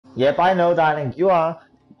Yep, I know, darling. You are.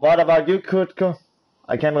 What about you, Kutko?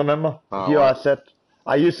 I can't remember if you are What? set.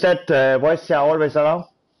 Are you set voice share always allow?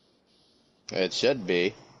 It should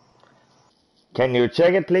be. Can you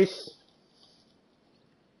check it, please?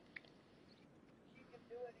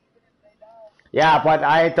 Yeah, but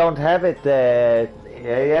I don't have it.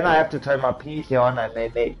 Then I have to turn my PC on and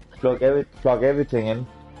then plug everything in.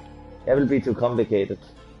 That will be too complicated.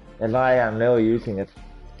 That's why I'm never using it.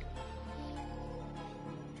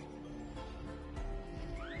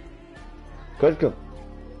 Kutko,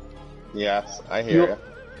 Yes, I hear you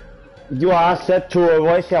you. you are set to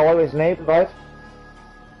voice share always enabled, right?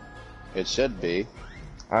 It should be.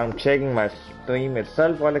 I'm checking my stream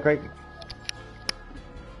itself really quick.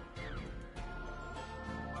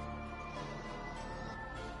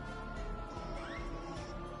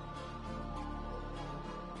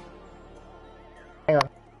 Hang on.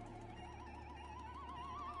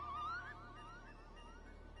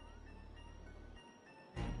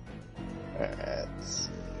 Alright.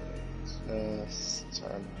 Just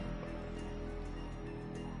turn.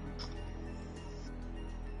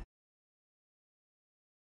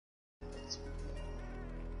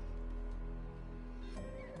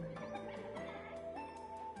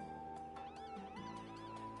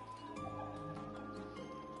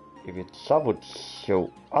 If it sub would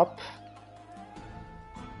show up.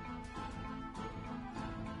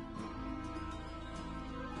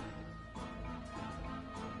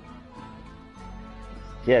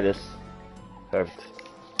 Here it is. Perfect.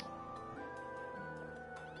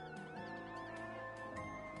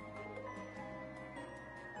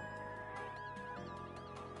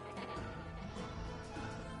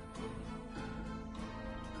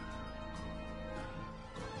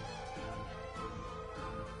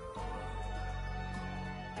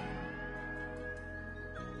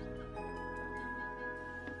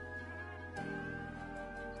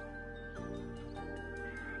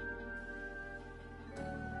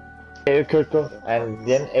 It could go, and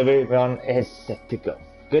then everyone is set to go.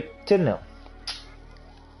 Good to know.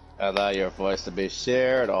 Allow your voice to be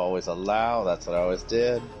shared. Always allow. That's what I always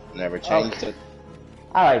did. Never changed Okay. it.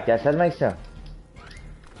 Alright, guys, that makes sense.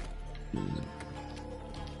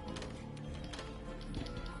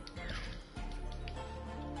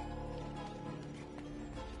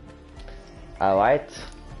 Alright.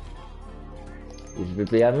 This will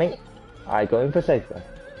be on me. I go in for safety.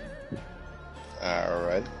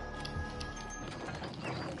 Alright.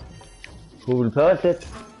 Who will post it?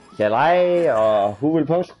 Shall I, or who will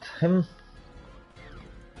post him?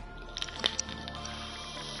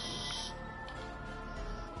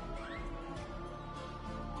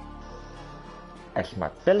 As my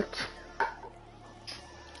belt.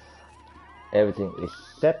 Everything is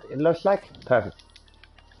set, it looks like. Perfect.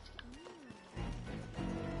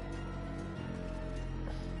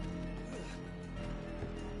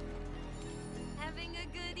 Having a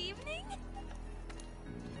good evening?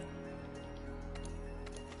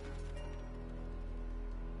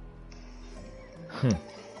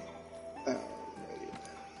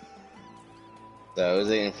 So,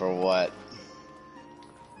 who's eating for what?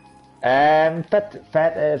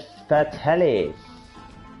 Fatalis.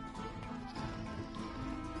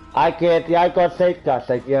 I got safeguards,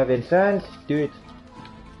 like you have insurance, do it.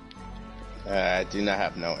 I do not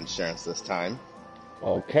have no insurance this time.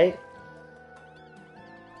 Okay.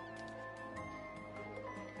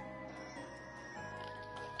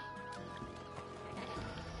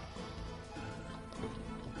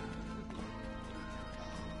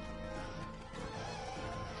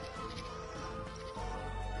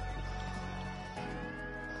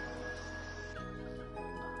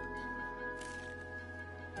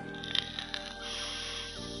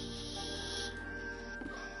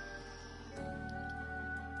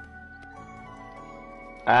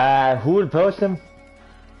 Who will post them?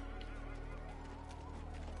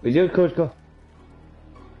 Will you, Kutko?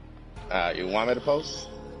 You want me to post?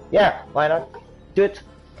 Yeah, why not? Do it.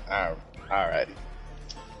 Alright.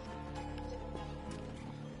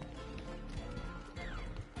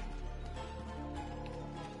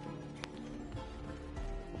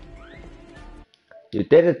 You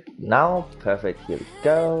did it now. Perfect. Here we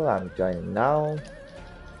go. I'm joining now.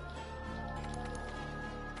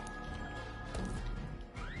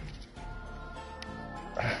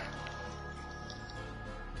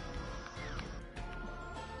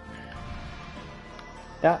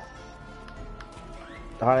 Yeah.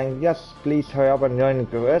 Darling, yes, please hurry up and join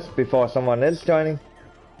us before someone else joining.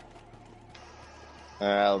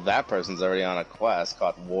 That person's already on a quest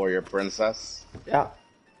called Warrior Princess. Yeah.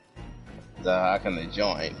 So how can they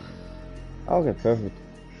join? Okay, perfect.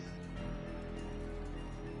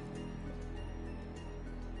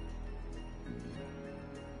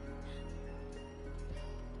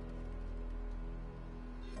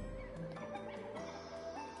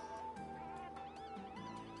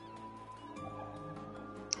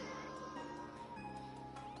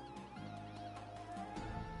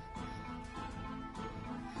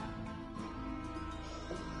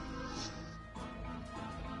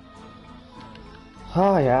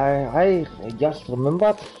 Oh yeah, I just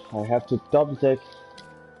remembered. I have to double check.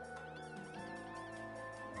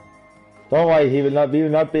 Don't worry, we will not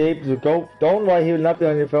be able to go. Don't worry, he will not be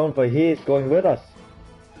on your phone, but he is going with us.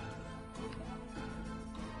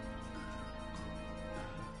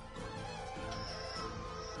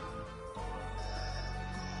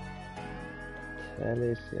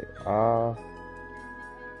 Fatalis,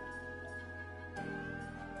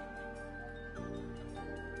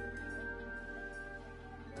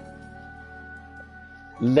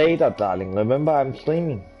 later, darling. Remember, I'm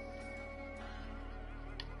streaming.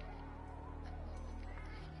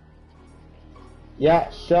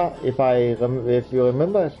 Yeah, sure. If you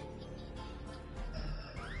remember it.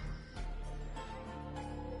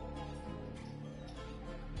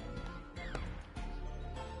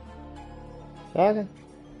 Okay.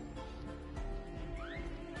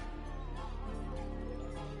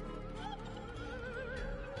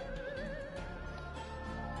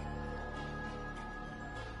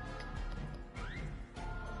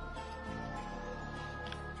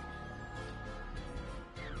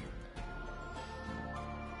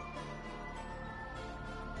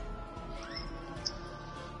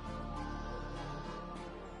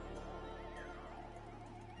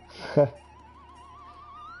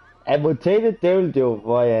 A mutated devil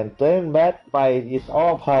variant, driven mad by its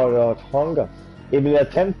overpowered hunger, it will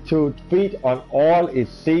attempt to feed on all it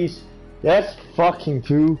sees. That's fucking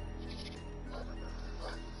true.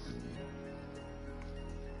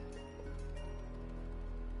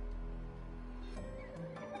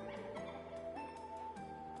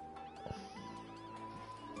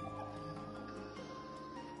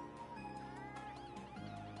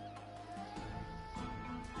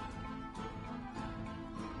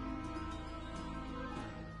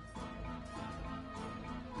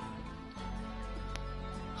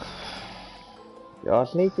 You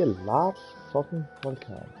also need a large fucking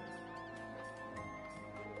volcano.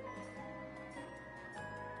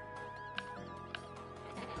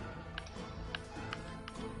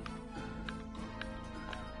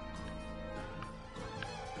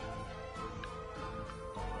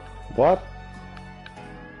 What?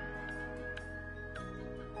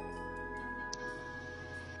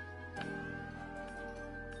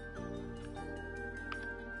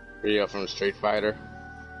 Video from Street Fighter.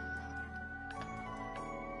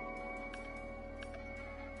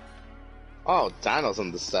 Oh, Dino's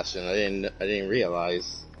in the session. I didn't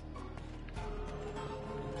realize.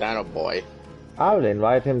 Dino boy. I will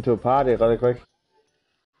invite him to a party really quick.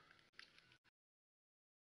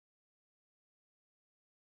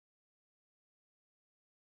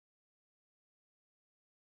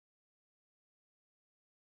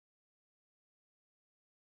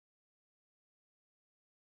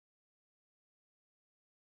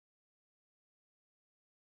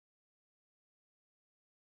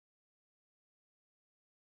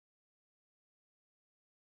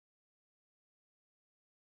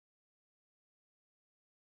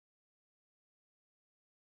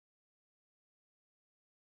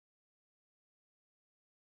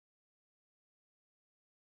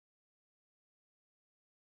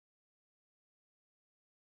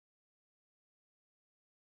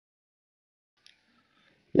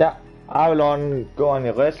 Yeah, I will go on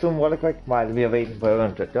your restroom really quick while we are waiting for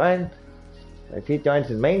everyone to join. If he joins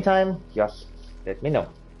in the meantime, just let me know.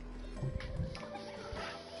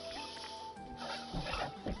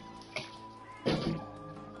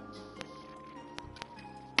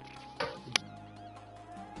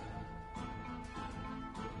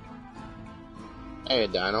 Hey,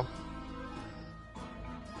 Dino.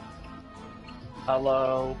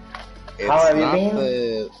 Hello. How have you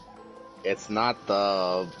been? It's not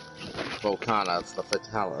the Volcana, it's the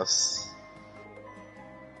Fatalis.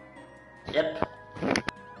 Yep.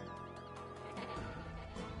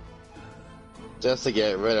 Just to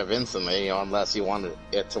get rid of instantly, unless you wanted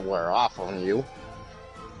it to wear off on you.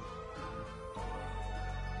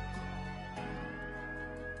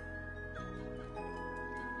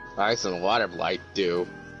 Ice and Water Blight do.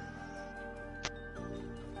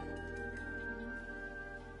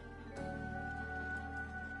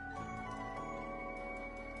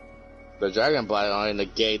 The Dragon Blight only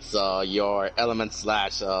negates your element /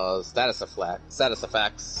 status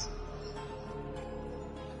effects.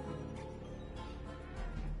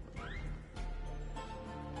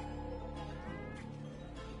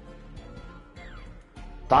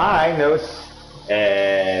 I knows.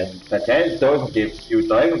 Fatalis doesn't give you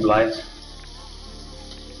Dragon Blight.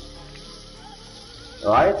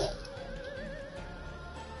 Right?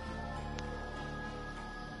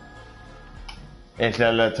 It's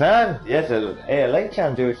a turn. Yes, a late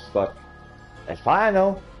can do it, but as far as I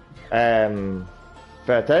know,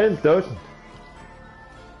 Fatalis doesn't.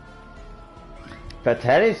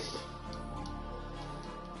 Fatalis?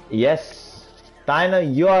 Yes. Dino,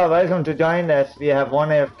 you are welcome to join us. We have one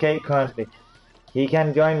AFK currently. He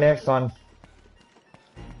can join next one.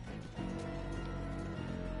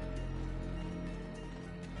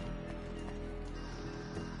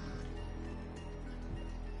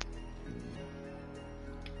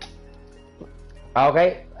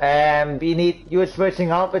 Okay, we need you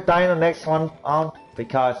switching out with Dino next one on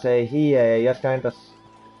because he just joined us.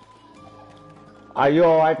 Are you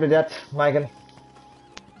alright with that, Michael?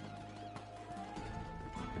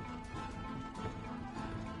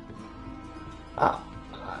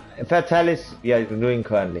 Fatalis, we are doing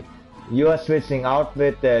currently. You are switching out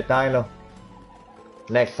with Dino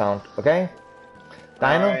next round, okay?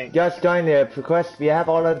 Dino, Alright. just join the request. We have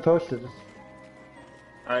already posted.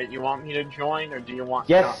 Alright, you want me to join, or do you want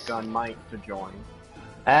Yes. Shotgun Mike to join?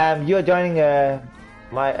 You are joining Dino.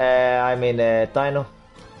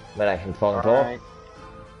 Men I can fucking talk.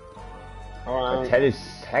 Alright.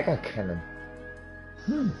 Fatalis hacker cannon.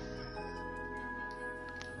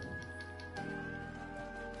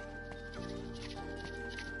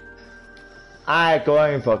 I'm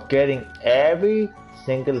going for getting every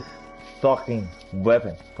single fucking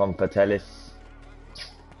weapon from Fatalis.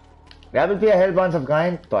 That will be a hell bunch of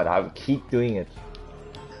grind, but I will keep doing it.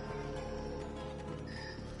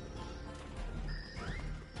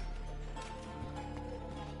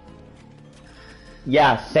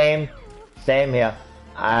 Yeah, same here.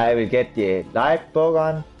 I will get the light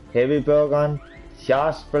bowgun, heavy bowgun,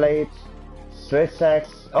 sharp blade, switch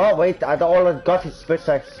axe. Oh wait, I already got his switch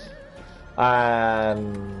axe.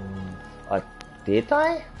 Did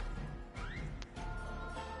I?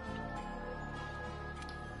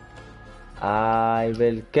 I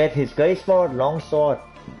will get his greatsword, longsword,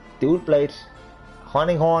 dual blades,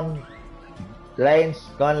 hunting horn, lance,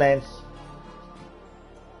 gun lance.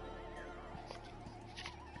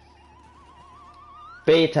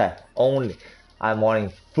 Beta only. I'm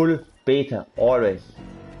wanting full beta always.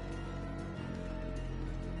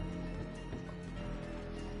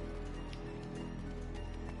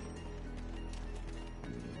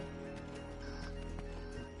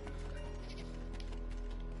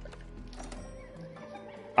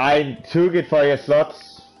 I took it for your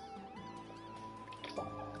slots.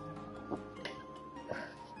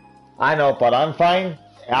 I know, but I'm fine.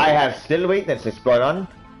 I have still weaknesses, but on.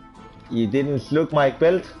 You didn't slug my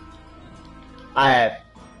belt. I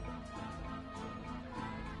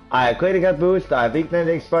have critical boost, I have weakness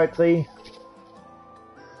exploit 3.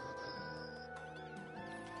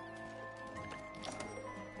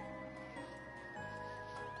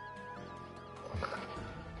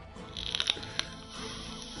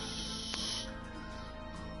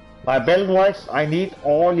 My belt works, I need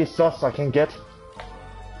all the slots I can get.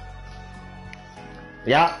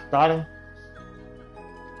 Yeah, darling.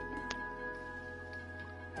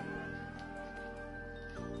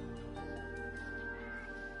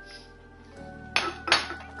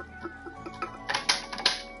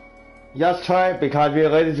 Just try because we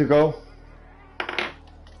are ready to go.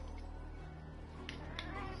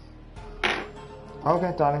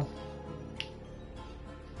 Okay, darling.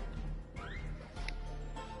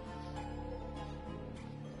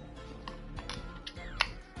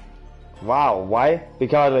 Wow, why?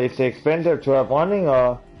 Because it's expensive to have running,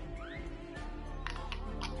 or?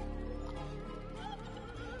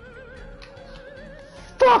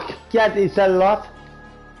 Fuck! That is a lot.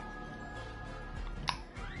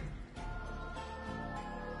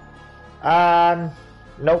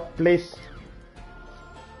 No, please.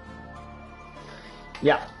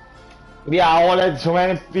 Yeah. We are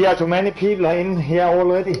too many people in here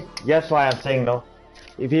already. That's why I'm saying no.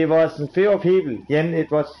 If it was fewer people, then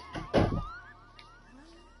it was.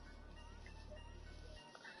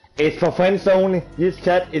 It's for friends only. This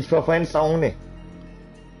chat is for friends only.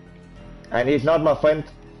 And he's not my friend.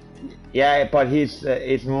 Yeah, but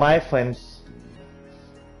it's my friends.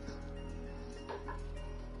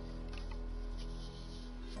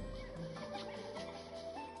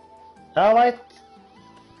 Alright.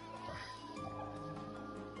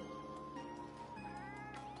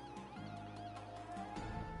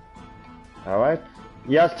 Alright.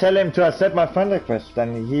 Just tell him to accept my friend request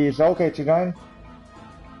and he is okay to join.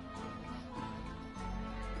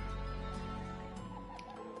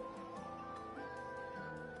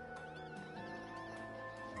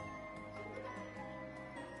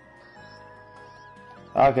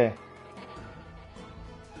 Okay.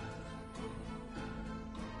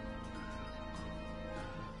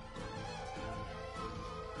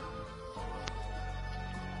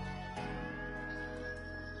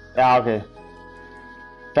 Yeah, okay.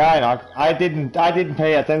 Fair enough. I didn't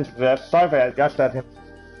pay attention to that. Sorry for that. Just let him.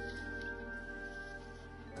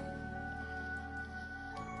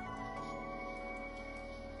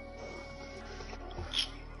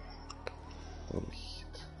 Oh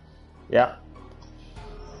shit. Yeah.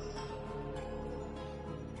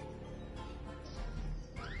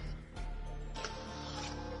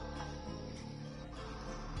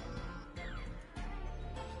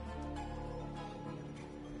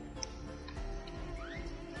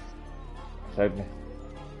 Certainly.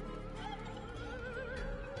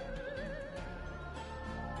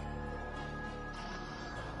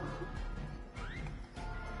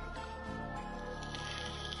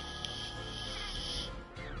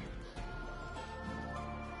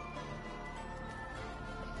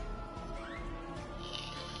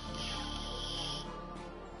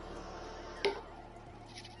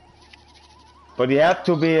 But he have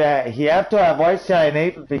to be he have to have voice chat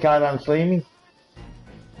enabled because I'm streaming.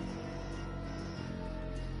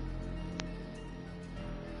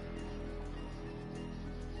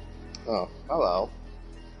 Oh, hello.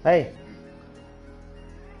 Hey.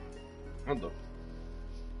 What the?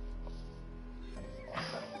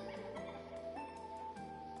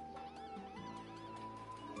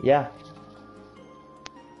 Yeah.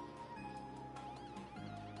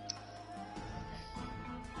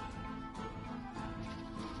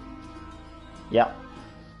 Yeah.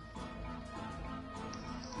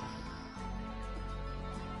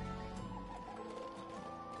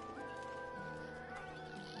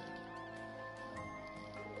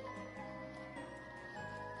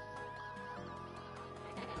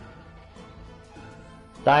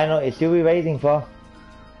 Dino, is you we waiting for?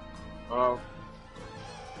 Oh.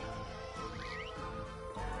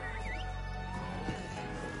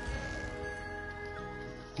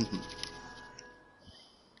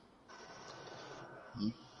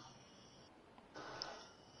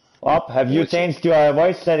 Up, have you Which- changed your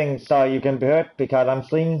voice settings so you can be heard because I'm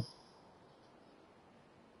streaming?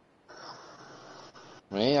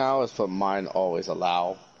 Me, I always put mine always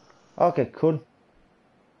allow. Okay, cool.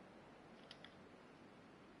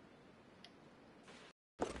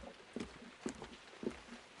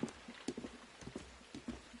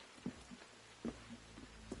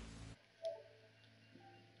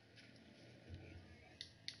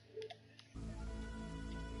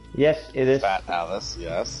 Yes, it is. Fatalis,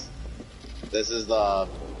 yes. This is the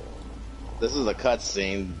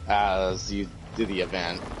cutscene as you do the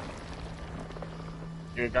event.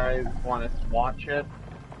 You guys want us to watch it?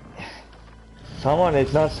 Someone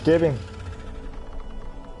is not skipping.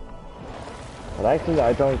 But actually,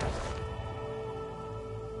 I don't.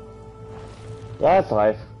 That's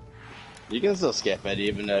right. You can still skip it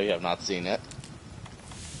even though you have not seen it.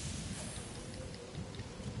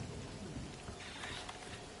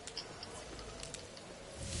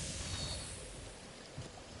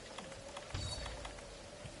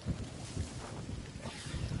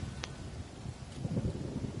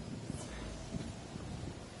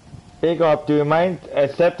 Big up, do you mind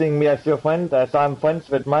accepting me as your friend as I'm friends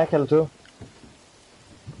with Michael too?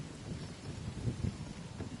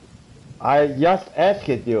 I just asked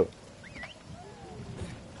you.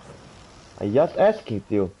 I just asked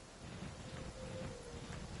you.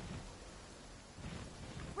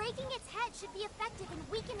 Breaking its head should be effective in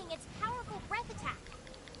weakening its powerful breath attack.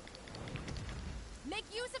 Make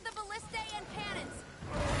use of the ballistae and cannons.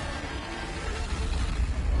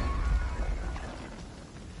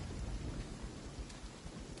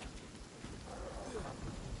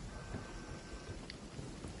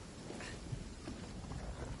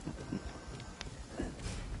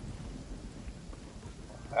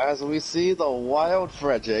 As we see the wild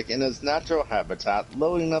Frederik in his natural habitat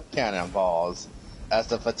loading up cannonballs, as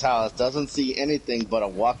the Fatalis doesn't see anything but a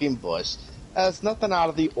walking bush, as nothing out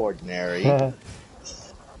of the ordinary. The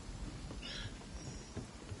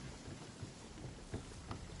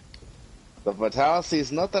Fatalis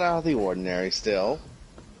sees nothing out of the ordinary still.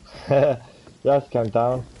 Just calm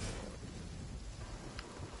down.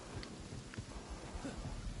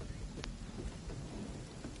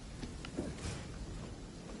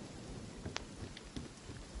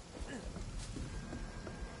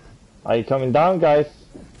 Are you coming down, guys?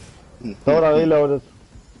 Thought I reloaded.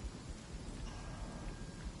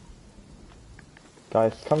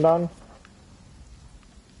 Guys, come down.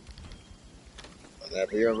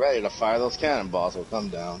 Whenever you're ready to fire those cannonballs, will come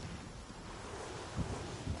down.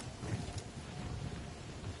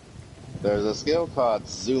 There's a skill called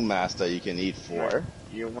Zoo Master you can eat for.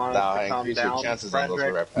 You want That'll us to come increase down, your chances on those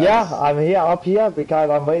Frederik? rare pets. Yeah, I'm here, up here, because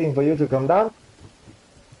I'm waiting for you to come down.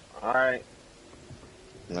 Alright.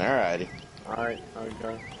 Alrighty. Alright,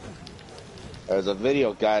 okay. There's a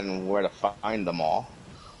video guide on where to find them all.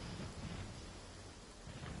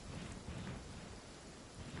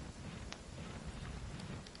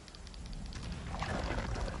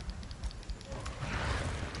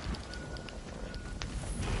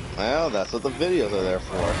 Well, that's what the videos are there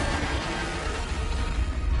for.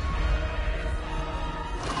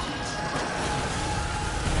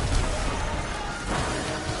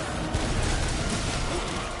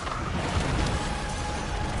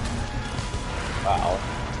 Wow.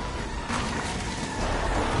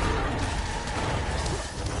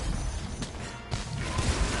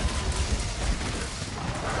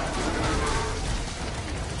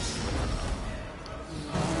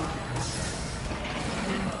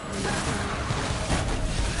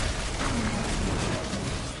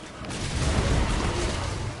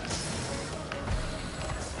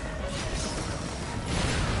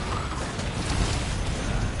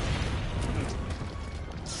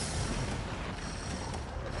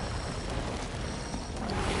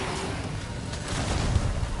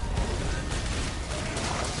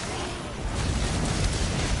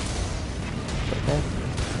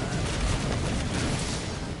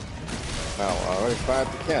 Well, I already fired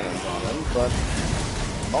the cannons on them, but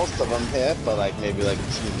most of them hit, but like maybe like 2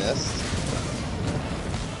 missed.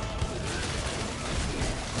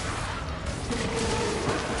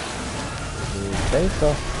 Think so.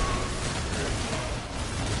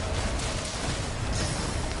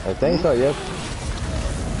 I think so, yes.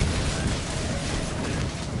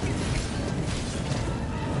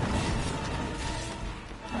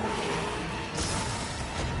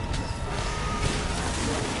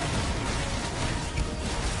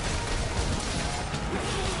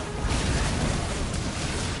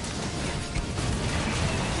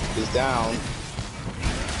 He's down.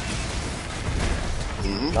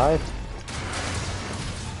 Nice.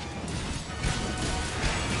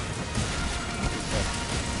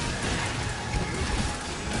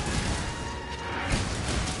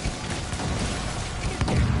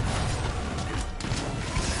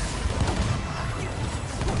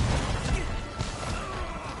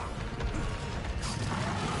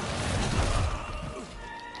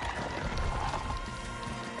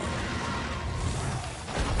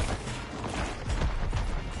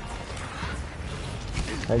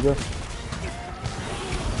 Thank you.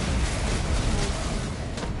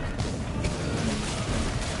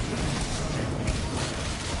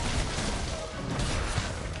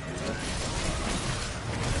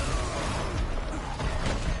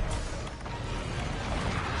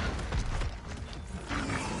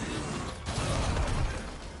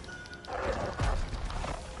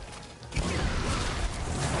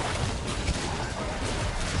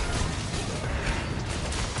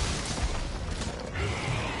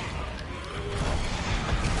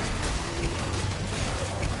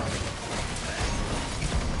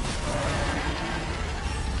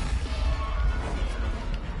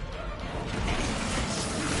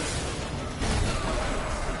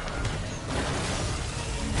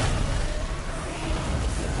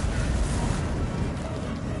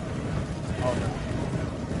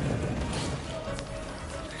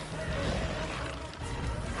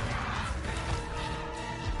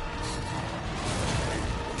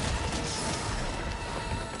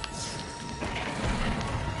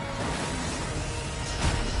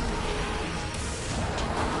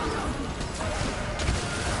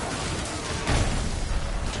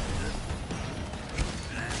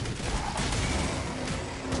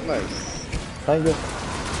 Nice. Thank you.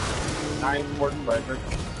 Nice work, Frederick.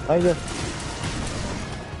 Thank you.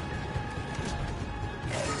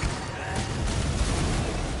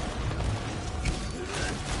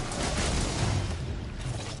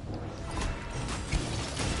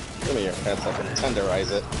 Give me your head so I can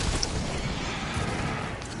tenderize it.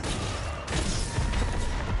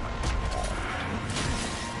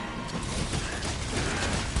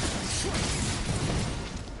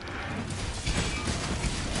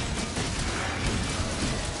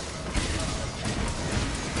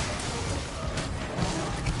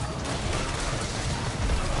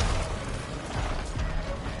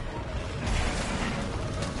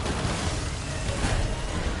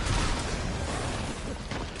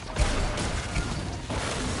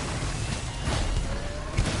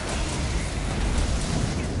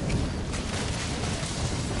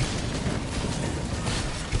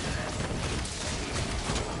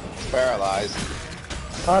 Paralyzed.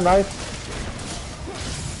 Ah, nice.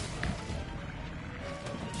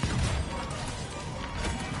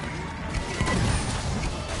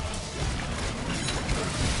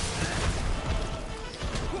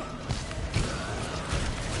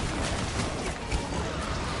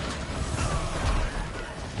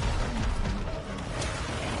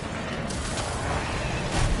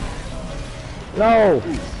 No!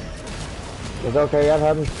 It's okay, that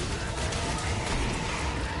happened.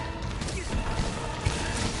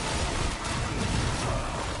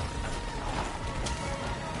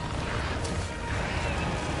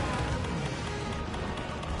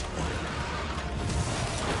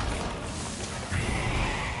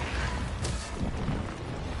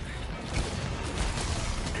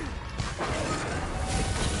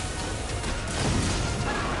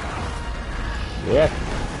 Yes!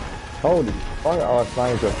 Holy fuck, I was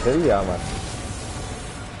trying to kill you, man.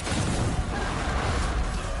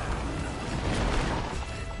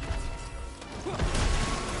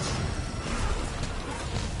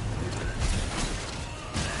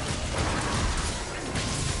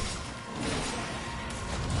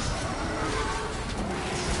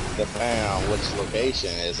 Depending on which location.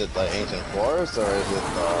 Is it the ancient forest or is it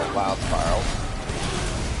the wild spiral?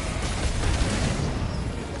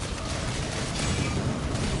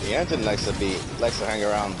 The engine likes to hang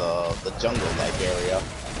around the jungle-like area.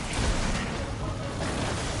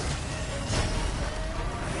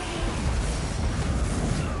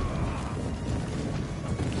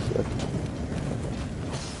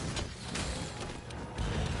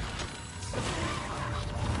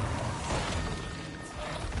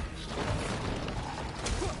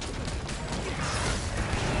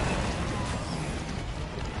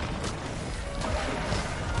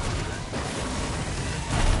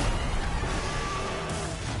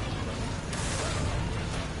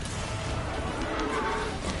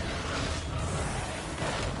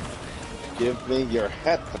 Give me your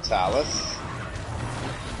head, Fatalis.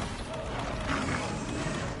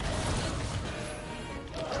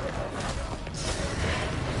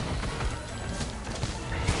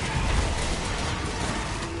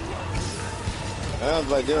 And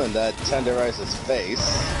by doing that, tenderize his face.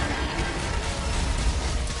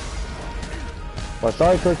 What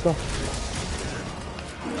side, Crystal?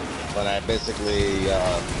 When I basically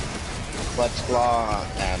clutch claw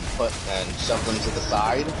and shove them to the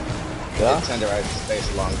side. Yeah? It tenderized his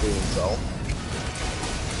face along doing so.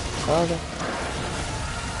 Okay.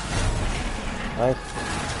 Nice.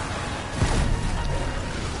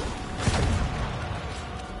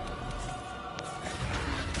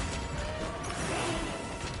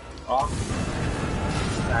 Oh.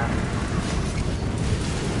 Nah.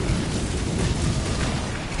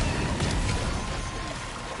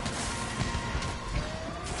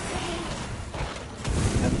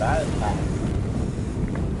 And that is bad.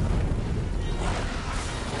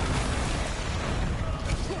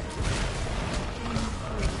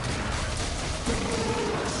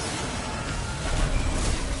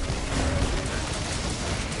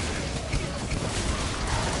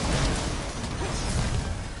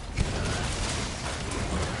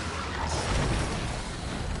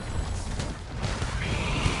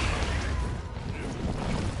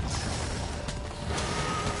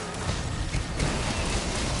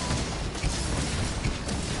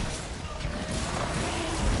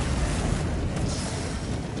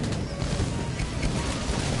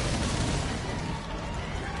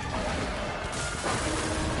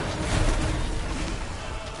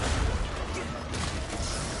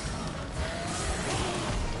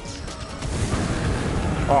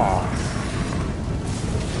 Oh.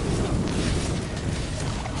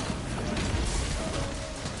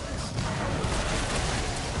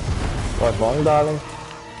 What's wrong, darling?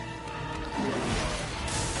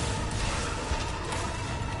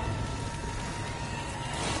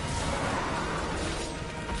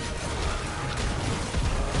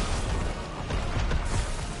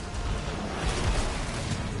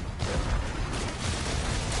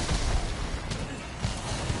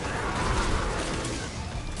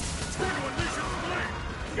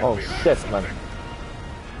 Oh shit, man.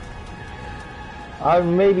 I'll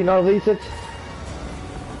maybe not reach it.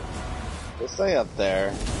 Just stay up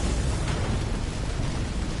there.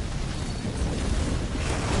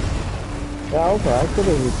 Yeah, okay, I could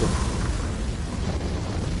have reached it.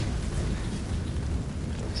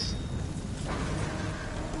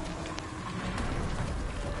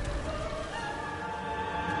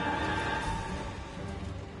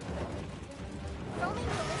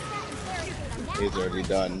 He's already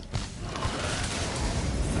done.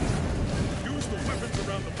 Use the weapons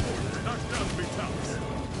around the port to knock down the Fatalis.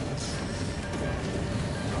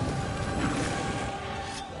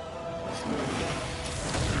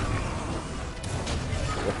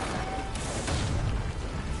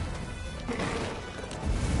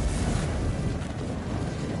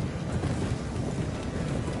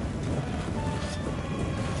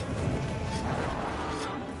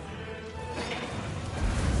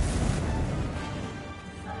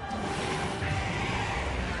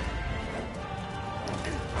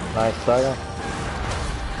 Nice sucker.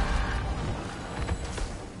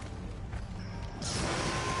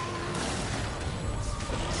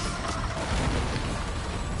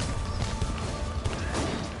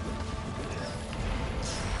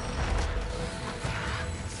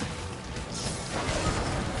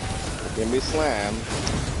 Give me slam.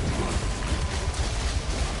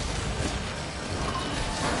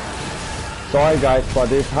 Sorry guys,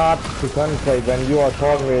 but it's hard to concentrate when you are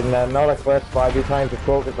talking with another quest while we're trying to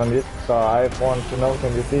focus on this. So I want to know,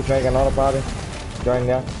 can you please make another party? Join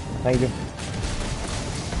there. Thank you.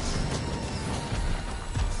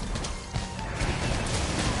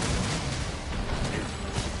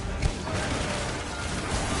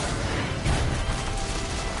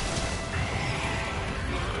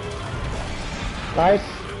 Nice.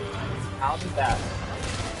 How did that?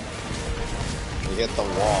 You hit the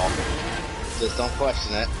wall. Just don't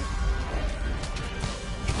question it.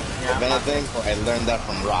 Yeah, If anything, I learned that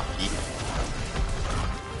from Rocky.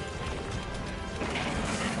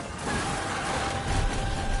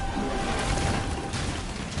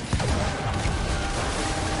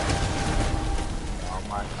 oh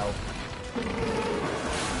my help.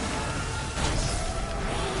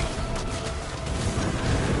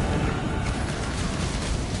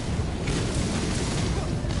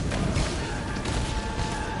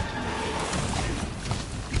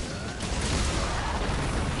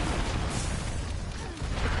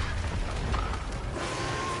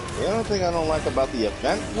 The only thing I don't like about the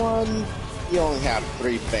event one, you only have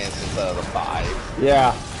 3 fans instead of the 5.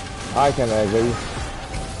 Yeah, I can agree.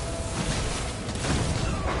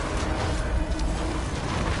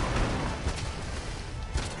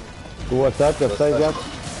 Who was that? Just say that?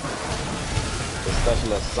 The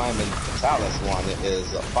special assignment Fatalis one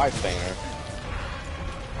is a 5-fainer.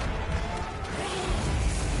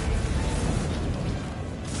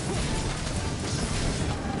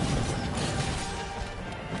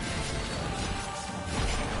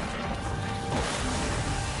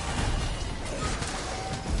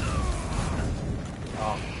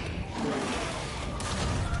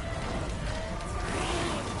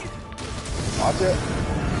 Watch it.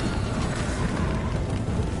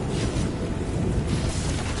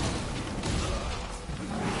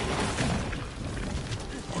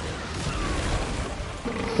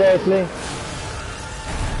 Seriously?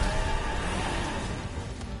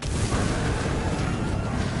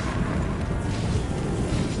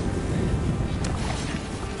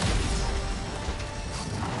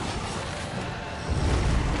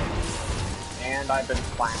 And I've been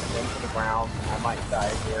slammed into the ground. I might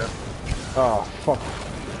die here. Oh, fuck.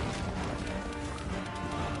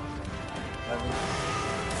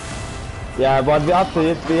 Yeah, but after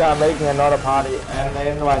this we are making another party and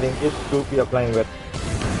inviting this group we are playing with.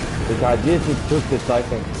 Because this is too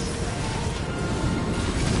exciting.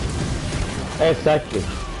 Exactly.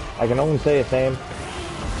 I can only say the same.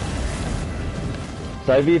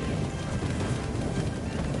 So if we...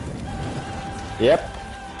 Yep.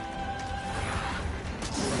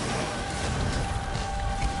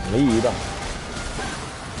 Me either.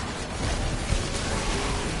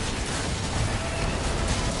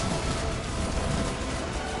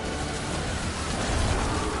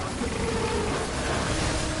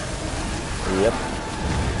 Yep.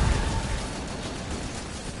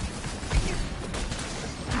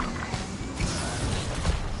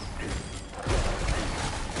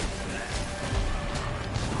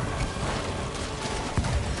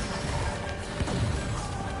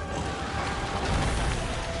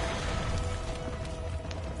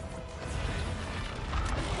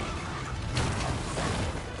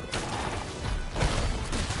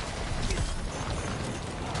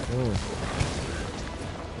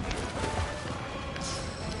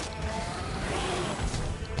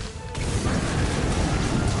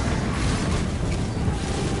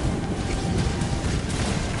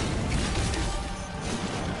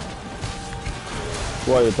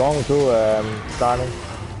 Who are you talking to, darling?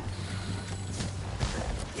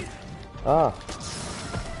 Ah.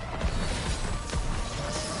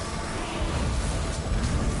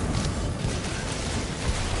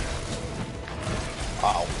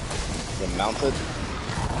 Wow. You're mounted?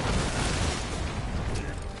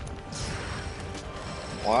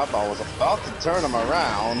 Well, I was about to turn him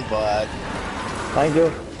around, but... Thank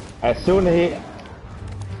you. As soon as he...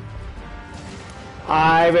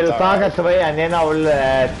 I will focus away and then I will...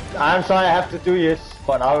 I'm sorry I have to do this,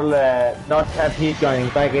 but I will not have he joining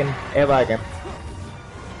back in ever again.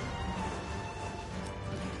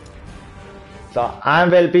 So I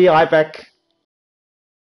will be right back.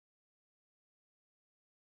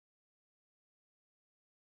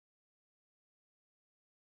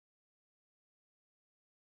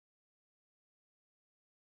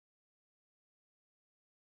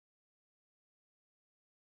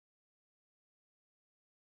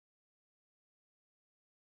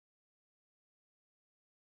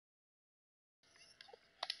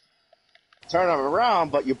 turn him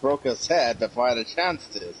around, but you broke his head before I had a chance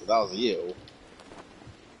to, so that was you.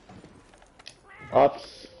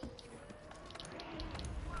 Oops.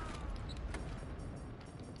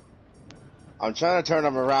 I'm trying to turn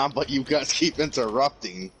him around, but you guys keep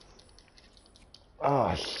interrupting.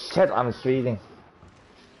 Oh shit, I'm speeding.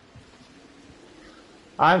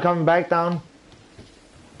 I'm coming back down.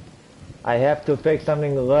 I have to fix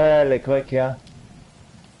something really quick here.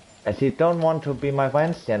 As he don't want to be my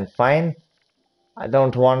friends, then fine. I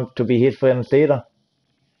don't want to be his friends either.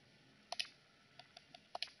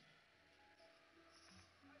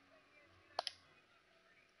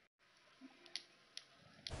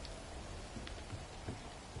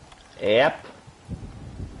 Yep.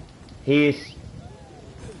 He's...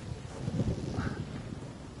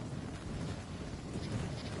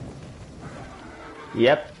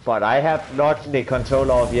 Yep, but I have not the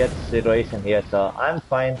control of yet situation here, so I'm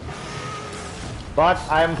fine. But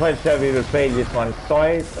I'm pretty sure we will fail this one.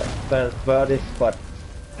 Sorry for this, but...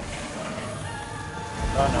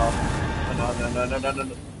 No.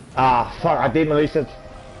 Ah, fuck, I didn't reach it.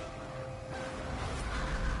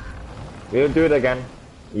 We'll do it again.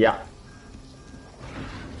 Yeah.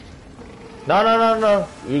 No.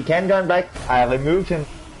 He can join back. I removed him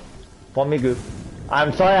from my group.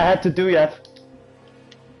 I'm sorry I had to do that.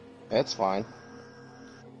 It's fine.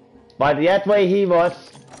 But that way he was...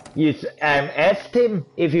 Yes, asked him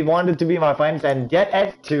if he wanted to be my friend, and that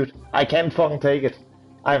attitude, I can't fucking take it.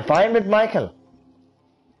 I'm fine with Michael.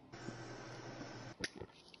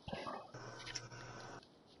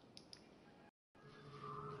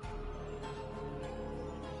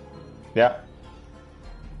 Yeah.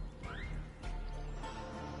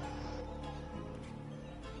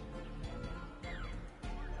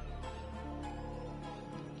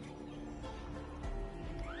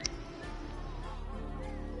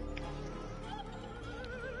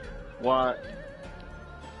 What?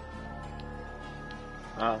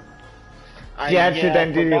 Oh. He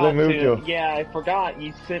accidentally removed you. Yeah, I forgot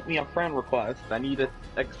you sent me a friend request. I need to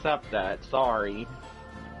accept that. Sorry.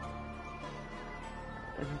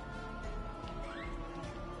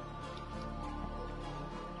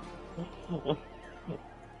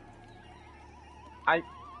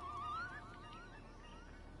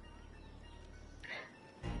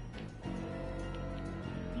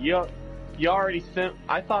 You already sent...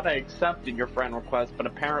 I thought I accepted your friend request, but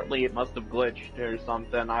apparently it must have glitched or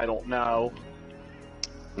something. I don't know.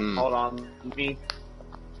 Hold on.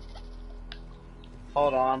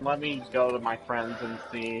 Hold on. Let me go to my friends and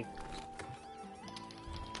see.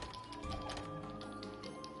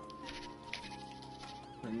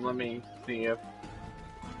 And let me see if...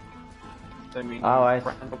 Send me Alright.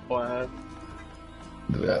 friend request.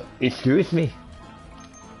 Excuse me.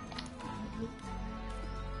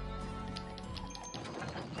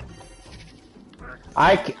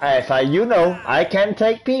 You know, I can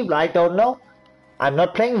take people I don't know. I'm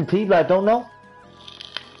not playing with people I don't know.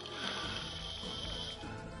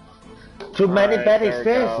 Too many bad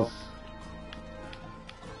experiences.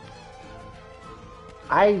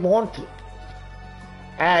 I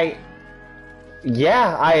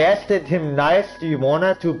asked him nice, do you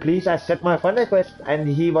wanna to please accept my friend request, and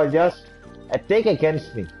he was just a dick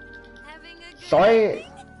against me. Sorry,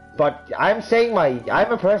 but I'm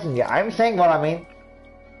a person here, I'm saying what I mean.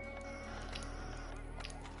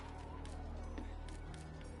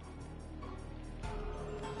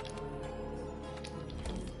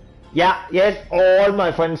 Yeah, yes, all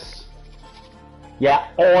my friends. Yeah,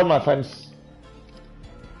 all my friends.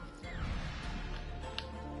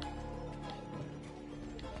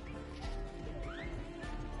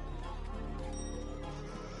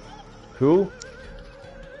 Who?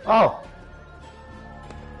 Oh.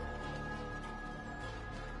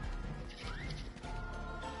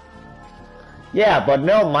 Yeah, but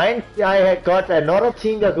no, mine, I had got another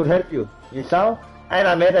team that could help you. You saw? And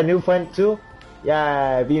I met a new friend too.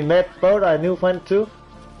 Yeah, we met both a new friend too.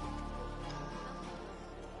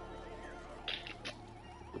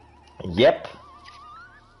 Yep.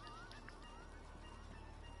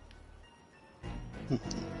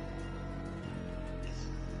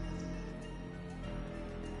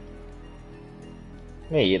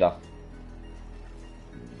 Me either.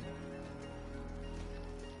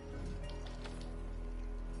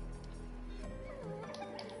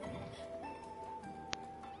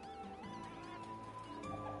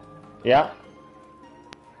 Yeah.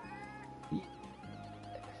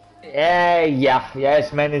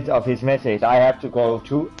 Yes, many of his messages. I have to go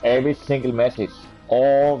through every single message,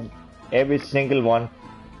 every single one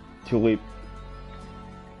to read.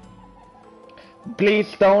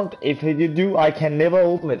 Please don't. If you do, I can never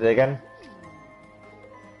open it again.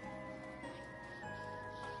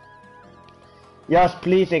 Just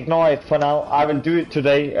please ignore it for now. I will do it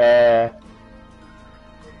today.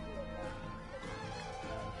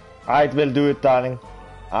 I will do it, darling.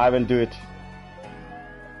 I will do it.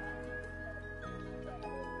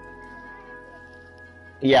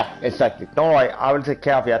 Yeah, exactly. Don't worry, I will take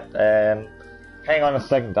care of that. Hang on a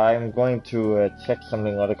second, I'm going to check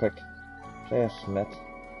something really quick. Players met.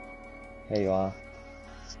 Here you are.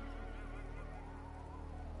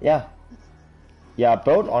 Yeah. Yeah,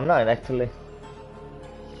 both online actually.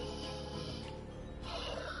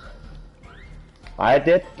 I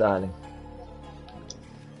did, darling.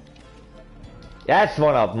 That's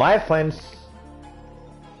one of my friends.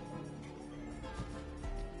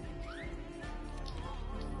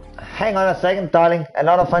 Hang on a second, darling.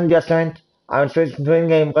 Another friend just joined. I'm switching to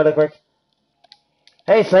in-game really quick.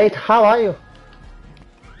 Hey, Slade, how are you?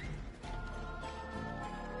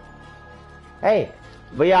 Hey,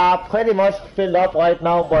 we are pretty much filled up right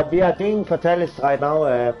now, but we are doing Fatalis right now.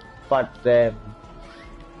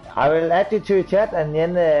 I will add you to chat, and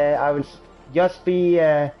then I will just be,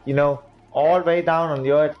 you know, all the way down on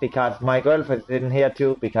the earth because my girlfriend is in here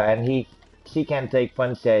too, and she can't take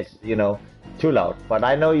fun shares, you know, too loud. But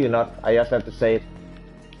I know you're not. I just have to say it.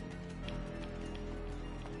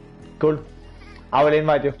 Cool. I will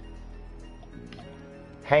invite you.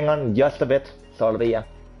 Hang on just a bit, so I'll be here.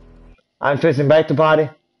 I'm switching back to party.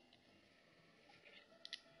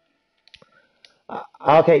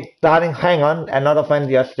 Okay, darling, hang on. Another friend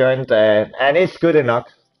just joined, and it's good enough.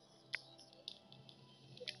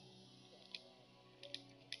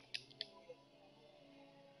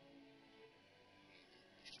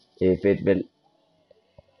 If it will.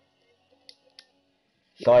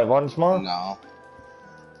 Sorry, once more? No.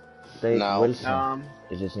 Dave No. Wilson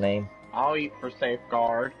is his name. I'll eat for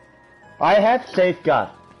safeguard. I have safeguard.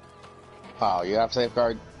 Oh, you have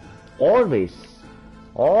safeguard? Always.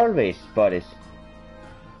 Always, buddies.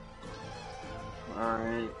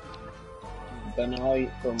 Alright. Then I'll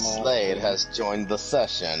eat for more. Slade has joined the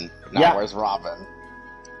session. Now Yeah. where's Robin?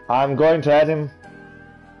 I'm going to add him.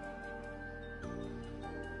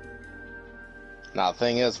 Now the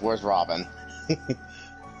thing is, where's Robin?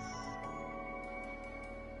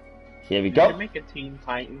 Here we Did you go. make a Teen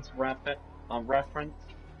Titans reference?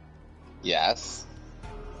 Yes.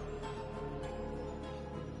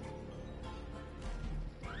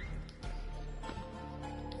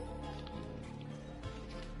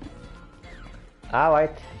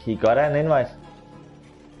 Alright, he got an invite.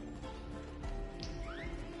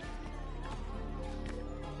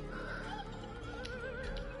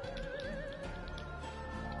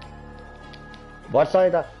 What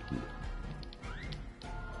side?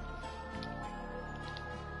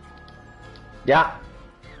 Ja.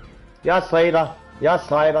 Yes, Raider.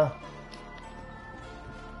 Yes, Raider.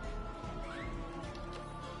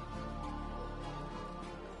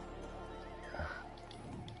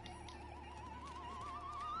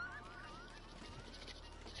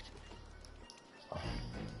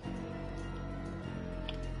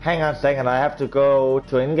 Hang on a second, I have to go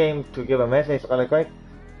to in-game to give a message really quick.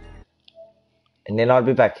 And then I'll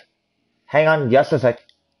be back. Hang on just a sec.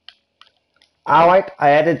 Alright, I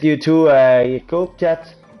added you to your group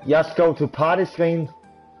chat. Just go to party screen.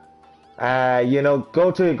 You know, go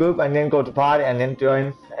to your group and then go to party and then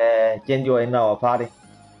join. Then you're in our party.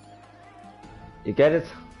 You get it?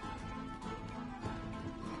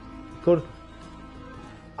 Cool.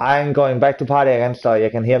 I'm going back to party again so you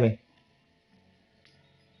can hear me.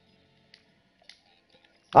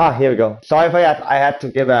 Ah, here we go. Sorry for that, I had to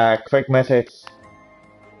give a quick message.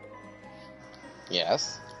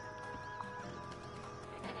 Yes.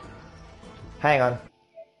 Hang on.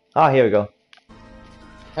 Ah, here we go.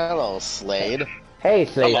 Hello, Slade. Hey,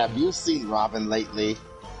 Slade. Have you seen Robin lately?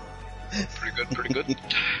 Pretty good, pretty good.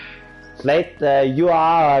 Slade, you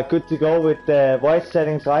are good to go with the voice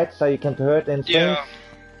settings, right? So you can be heard in streams? Yeah.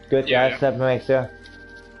 Good, Yeah, yeah, yeah. that makes sure.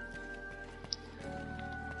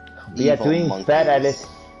 We are Evil doing monkeys. Fatalis.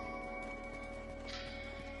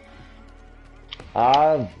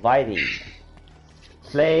 Alrighty.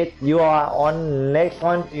 Slade, you are on next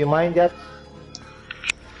one. Do you mind that?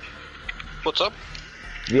 What's up?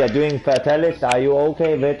 We are doing Fatalis. Are you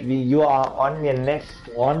okay with you are on your next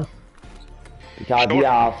one? Because we Sure.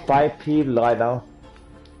 are 5 people right now.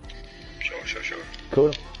 Sure.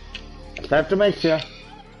 Cool. Just have to make sure.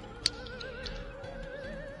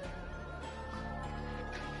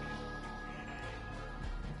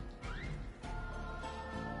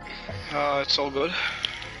 It's all good.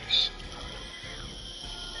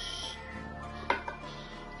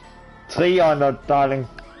 $300, darling.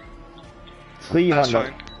 That's 300.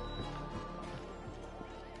 fine.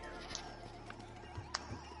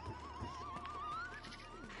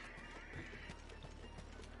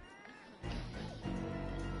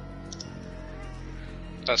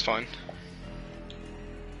 That's fine.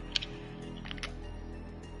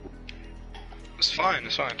 It's fine,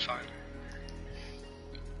 it's fine, it's fine.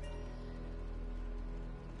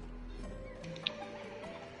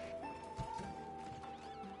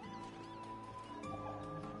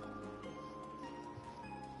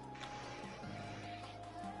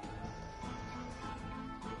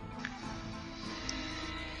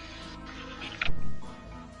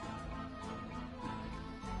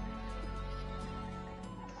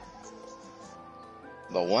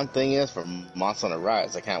 The one thing is, for Monster on the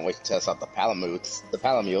Rise, I can't wait to test out the Palamutes. The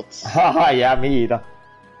Palamutes. Haha, yeah, me either.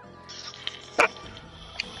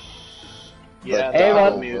 Yeah, The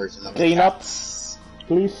Everyone, doggo version of clean up, cats.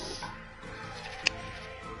 please.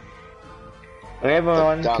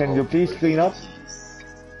 Everyone, The can you doggo please version clean of up keys.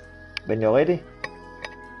 when you're ready?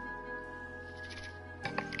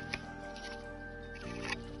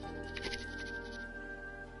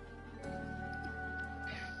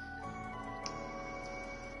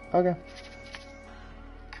 Okay.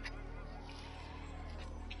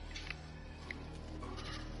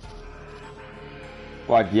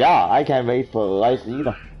 But yeah, I can't wait for Rise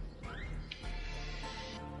either.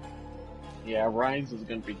 Yeah, Rise is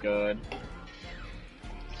gonna be good.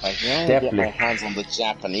 I can only get my hands on the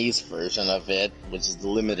Japanese version of it, which is the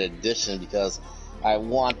limited edition, because I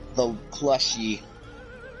want the plushie.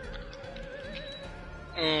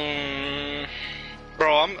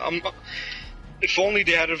 Bro, I'm. If only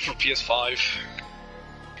they had it for PS5.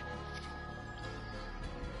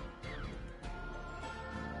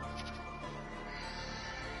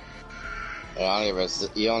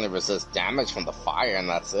 You only resist damage from the fire, and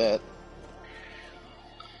that's it.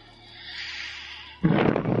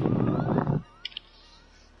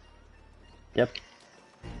 Yep.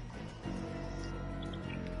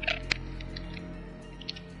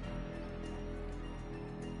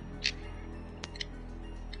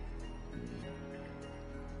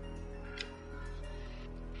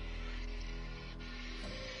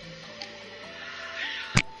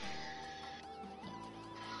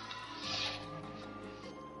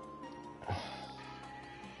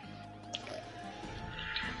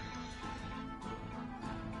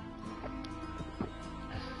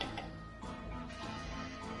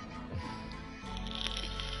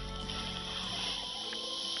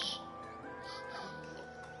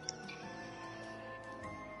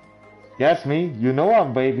 Yes, me. You know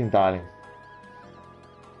I'm waiting, darling.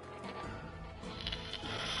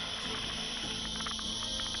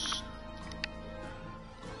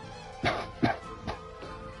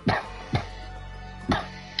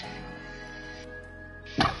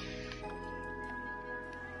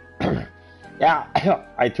 Yeah,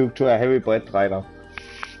 I took to a heavy breath right now.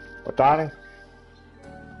 But darling.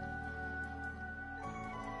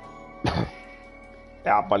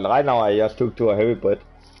 Yeah, but right now I just took to a heavy breath.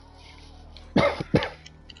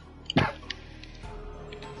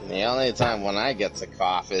 The only time when I get to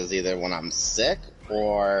cough is either when I'm sick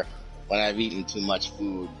or when I've eaten too much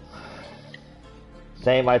food.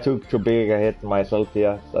 Same, I took too big a hit myself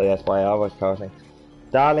here, so that's why I was coughing.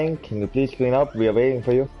 Darling, can you please clean up? We are waiting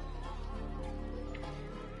for you.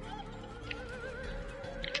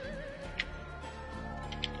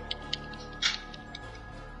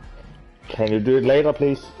 Can you do it later,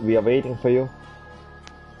 please? We are waiting for you.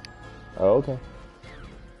 Oh, okay.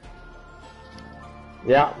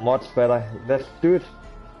 Yeah, much better. Let's do it.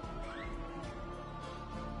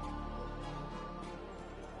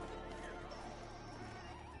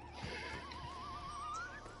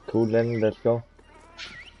 Cool, then let's go.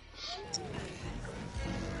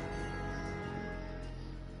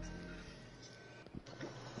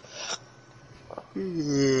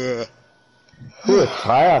 Who is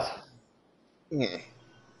tired?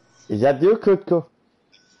 Is that you, Kutko?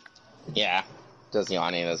 Yeah, just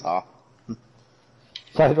yawning is all.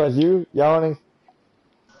 That was you yawning.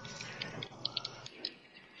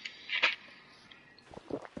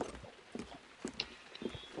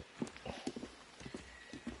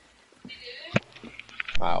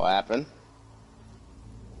 What happened?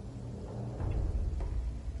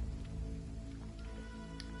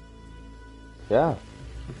 Yeah.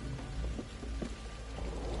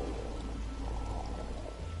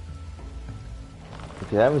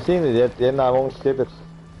 If you haven't seen it yet, then I won't skip it.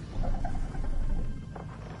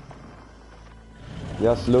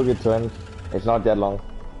 Just look it to end. It's not that long.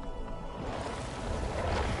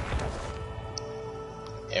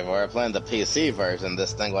 If we were playing the PC version,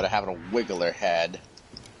 this thing would have a wiggler head.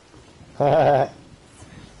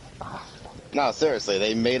 No, seriously,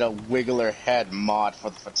 they made a wiggler head mod for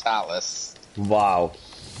the Fatalis. Wow,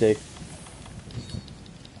 sick.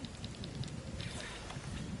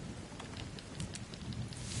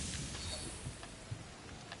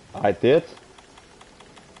 I did.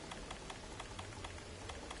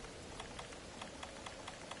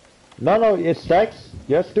 No, it stacks.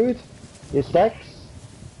 Just do it. It stacks.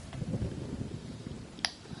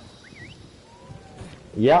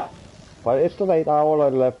 Yeah. But excavate all I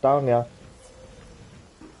left down, yeah.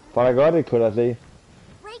 But I got it, could I see?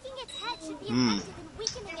 Breaking its head should be effective in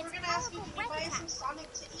weakening And we're its gonna ask you, powerful can you red buy us attack. some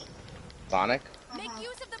Sonic to eat? Sonic? Make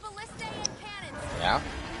use of the ballistae and cannons. Yeah?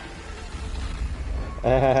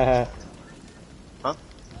 Huh?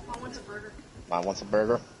 Mom wants a burger. Mom wants a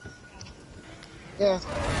burger? Yeah.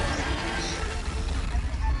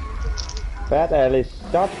 Fatalis,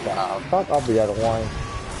 shut the fuck up with that wine.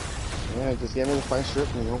 Yeah, just gave me the fine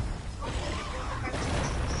strip, you know.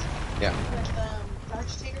 Yeah. With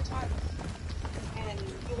large tater tots. And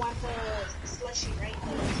you want the slushy, right?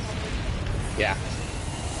 Yeah.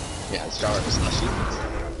 Yeah, it's strawberry slushy.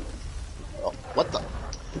 Oh, what the?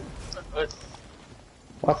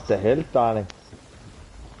 What the hell, darling?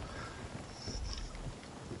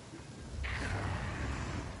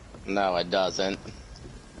 No, it doesn't.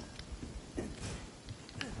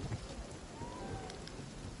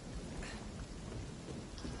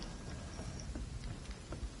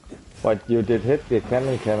 But you did hit the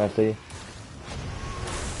cannon, can I see?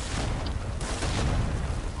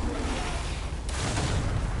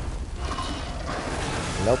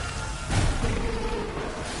 Nope.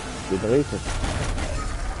 Didn't reach it.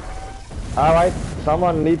 Alright,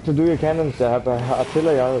 someone need to do your cannons. I have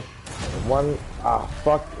artillery on it. One,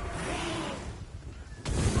 fuck.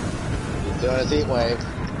 He's doing a heat wave.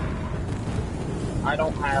 I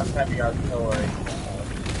don't have heavy artillery.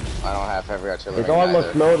 I don't have heavy artillery. It's almost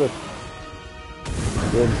either. loaded.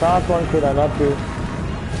 The last one could I not do.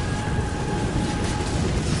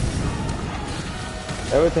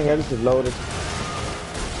 Everything else is loaded.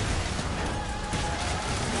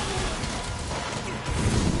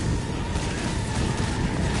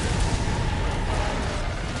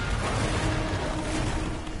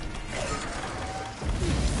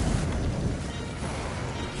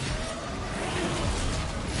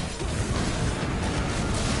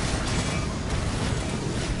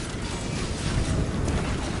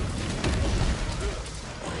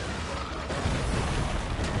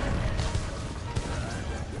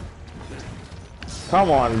 Come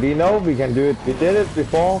on, we know we can do it. We did it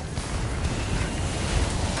before.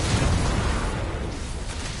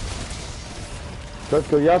 Just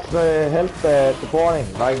to just help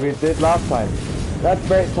supporting like we did last time. That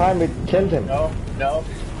time we killed him. No.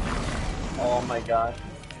 Oh my god.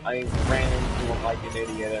 I ran into him like an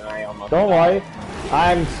idiot and I almost Don't died. worry,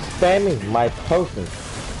 I'm spamming my potions.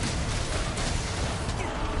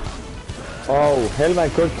 Oh, hell my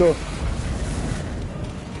good too.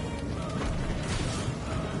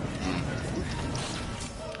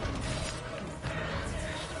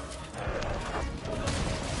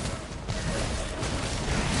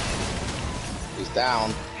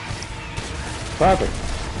 Down. Perfect.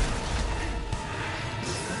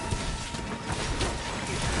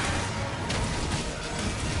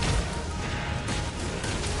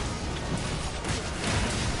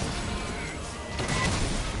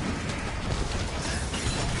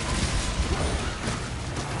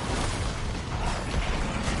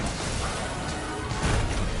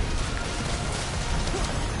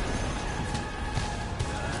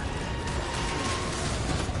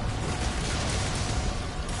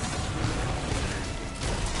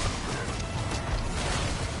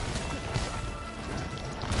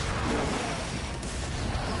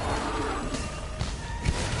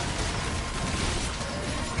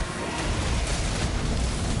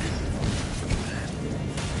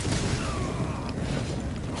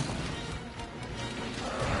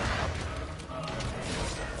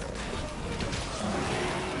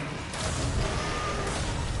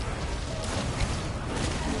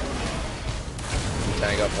 Can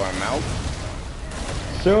I go for a mount?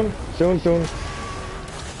 Soon.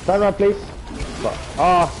 Stand up, please.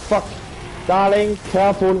 Oh, fuck. Darling,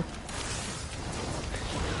 careful.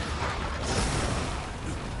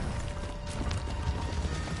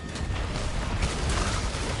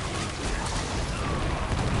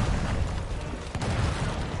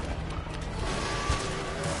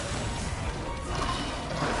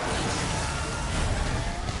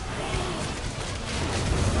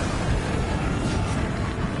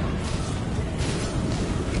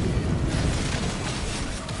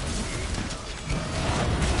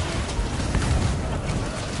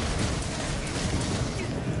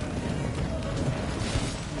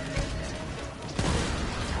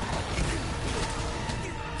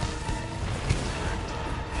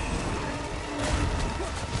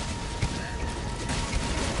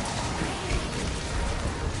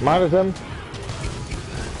 mounted him.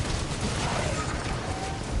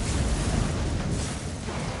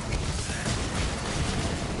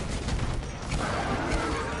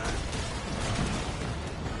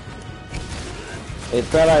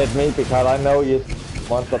 It's better at me because I know you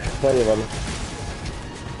monster terrible.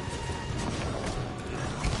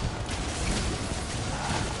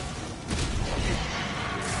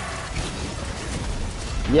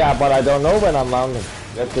 Yeah, but I don't know when I'm mounting.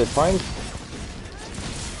 That's the point.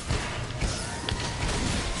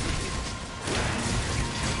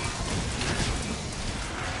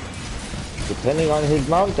 Depending on his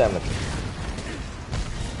mount damage.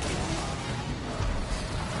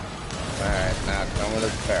 Alright, now come with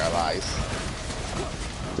his paralyzed.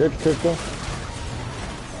 Good, Crystal.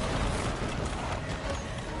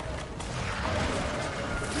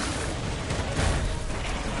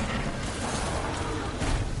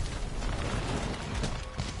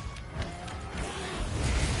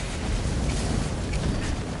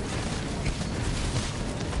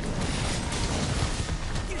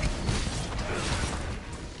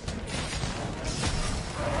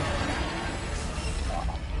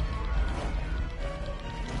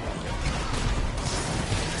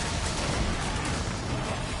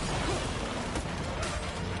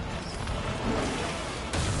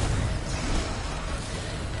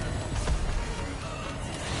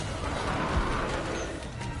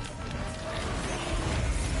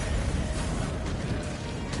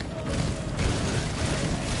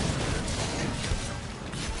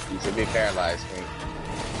 Should be paralyzed.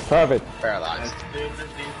 Perfect. Paralyzed. As soon as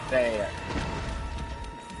you say it.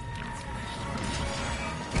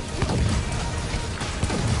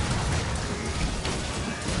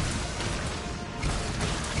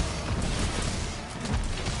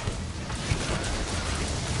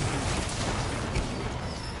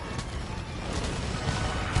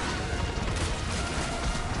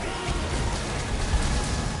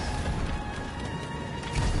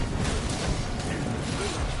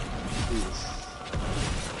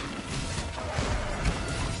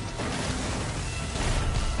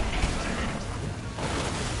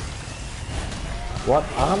 What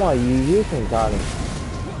armor are you using, darling?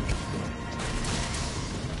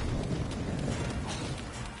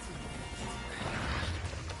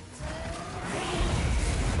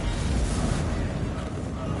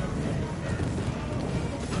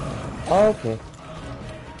 Okay.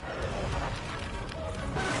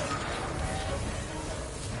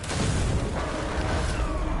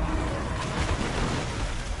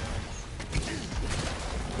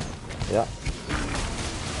 Yeah.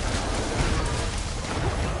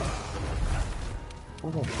 Oh,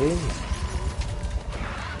 okay.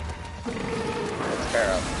 It's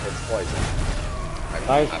paralyzed. It's poison.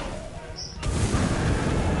 Nice.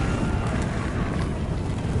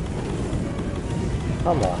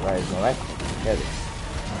 Come on, guys, alright? Get it.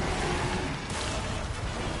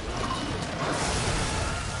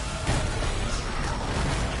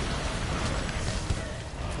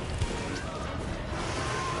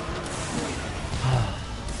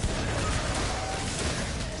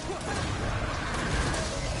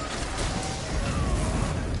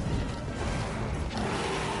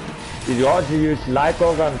 Did you also use light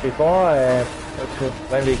bowgun before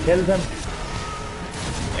when we killed him?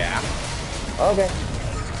 Yeah. Okay.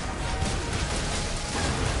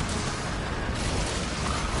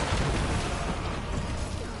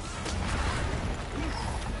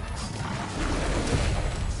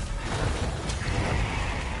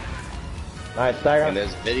 Nice stagger. And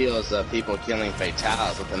there's videos of people killing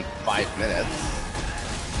Fatalis within 5 minutes.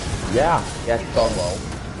 Yeah, yes, Solo.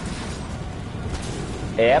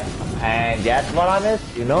 Yep, and that's what I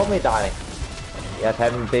missed. You know me, darling. Yes,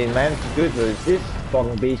 haven't been managed to do it with this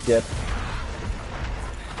fucking beast yet.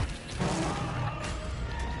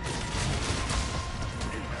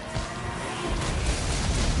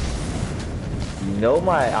 You know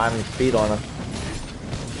I'm a speedrunner.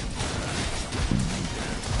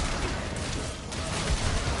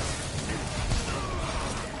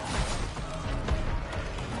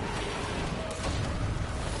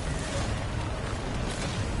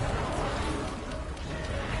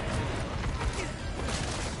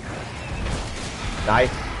 Nice.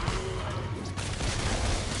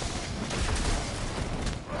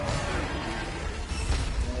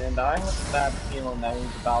 And I have a bad feeling that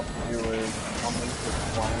he's about to do is something to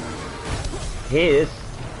explain. He is.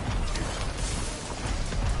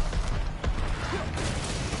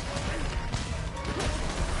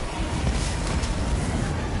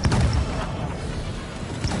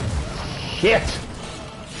 Shit!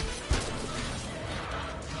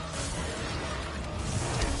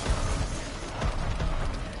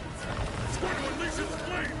 Release its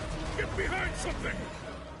flame!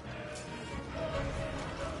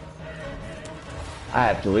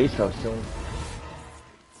 have to restart soon.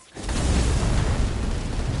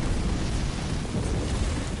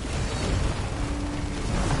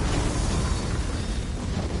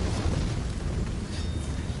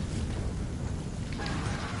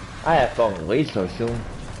 I have fucking restart soon.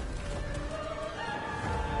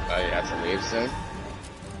 Oh, you have to leave soon?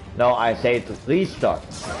 No, I said restart.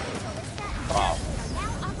 Wow.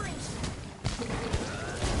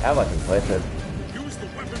 That was impressive. Use the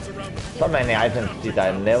weapons around the So many items that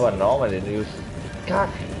I never normally use. God,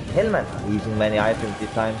 hell man, using many items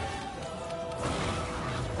this time.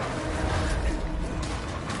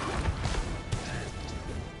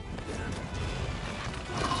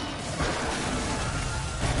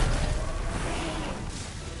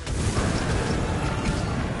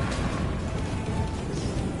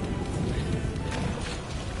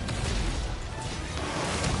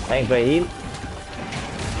 Thanks for heal.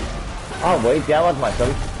 Oh wait, that was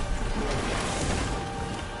myself.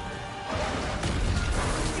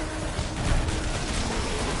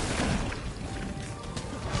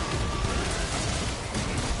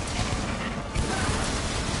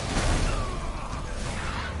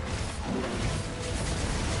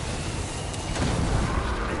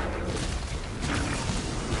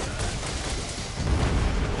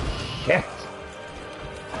 Shit.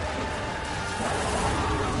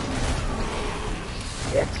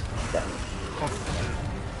 Shit.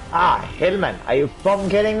 Ah, hell man, are you fucking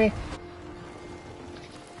kidding me?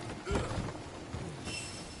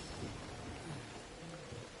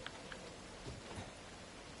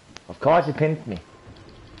 Of course he pinned me.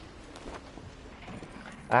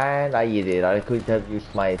 And I did. I could have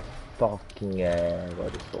used my fucking what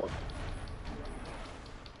is it called?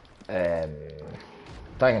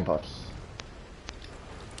 Dragon pots.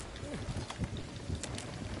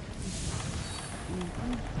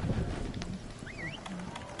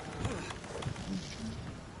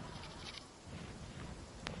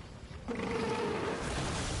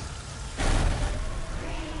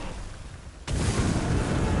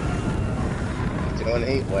 Doing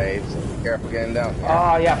heat waves, so be careful getting down here.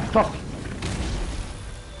 Oh yeah, fuck.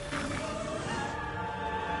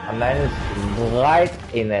 I managed right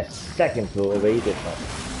in a second to evade it.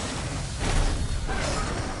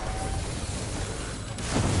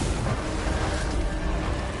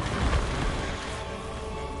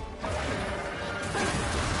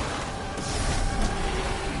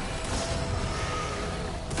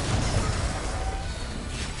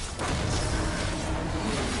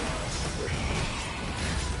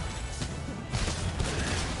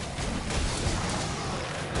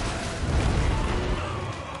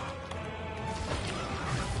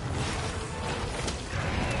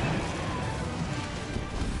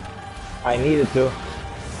 I needed to.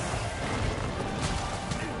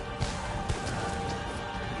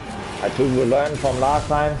 I took the learn from last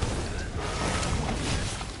time.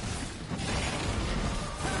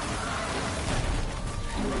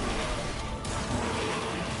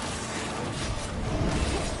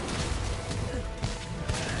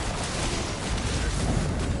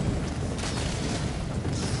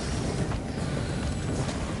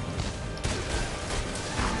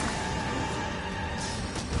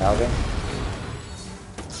 Okay.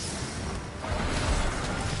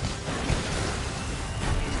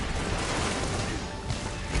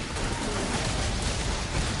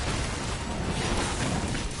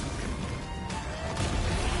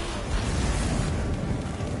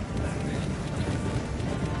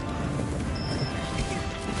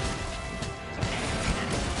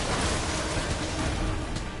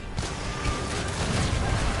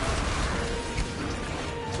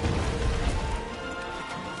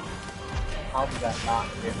 How did that not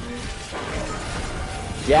hit me?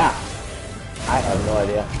 Yeah. I have no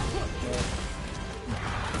idea.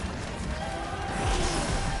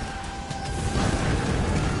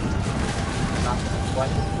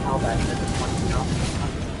 How that hit the 20 now?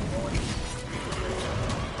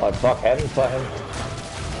 What fuck happened for him?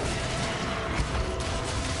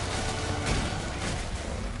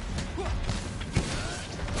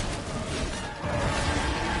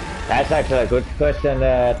 That's actually a good question,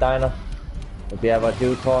 Dino. If you have a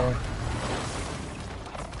dude talking.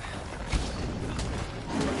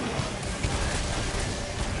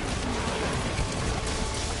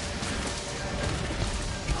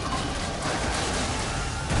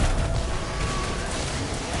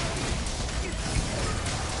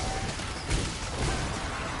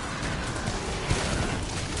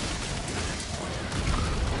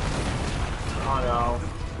 Oh no.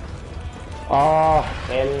 Oh,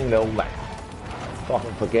 hell no, man.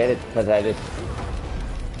 Fucking forget it, because I just...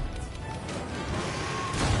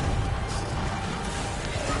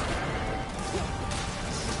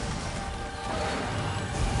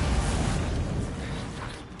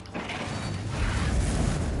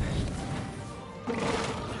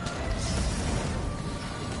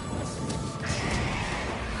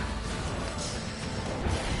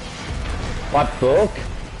 What broke?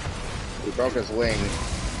 He broke his wing.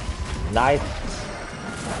 Nice.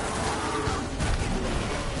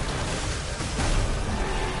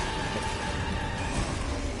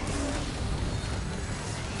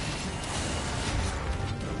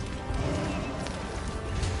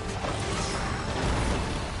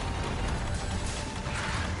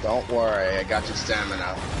 Don't worry, I got your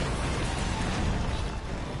stamina.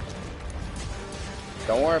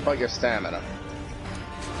 Don't worry about your stamina.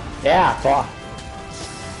 Yeah, for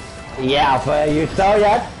you saw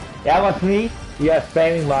that? That was me. You are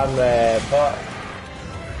spamming på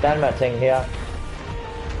Danmark ting her.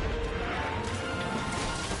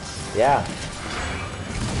 Yeah.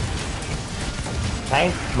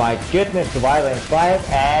 Thanks my goodness to Wild 5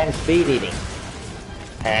 and speed eating.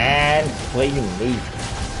 And free meat.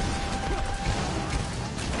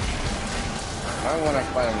 I want to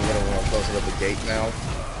find him a little more closer to the gate now.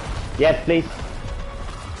 Yes, please.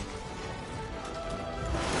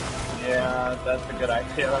 Yeah, that's a good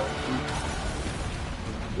idea.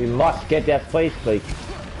 We must get that place, please.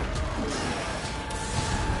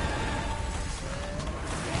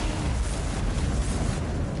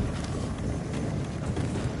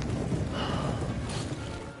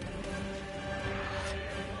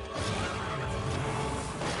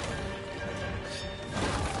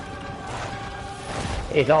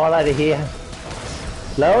 It's already here.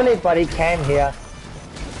 Slowly, but he came here.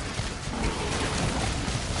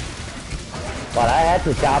 But I had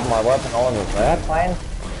to sharpen my weapon on the third plan.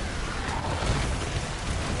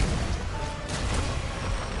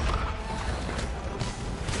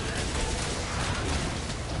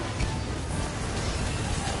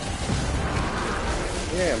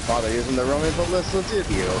 You didn't bother using the Roman ballista, did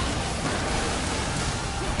you?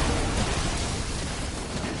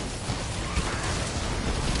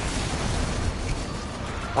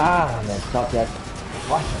 Ah, man, stop that.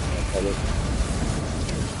 What?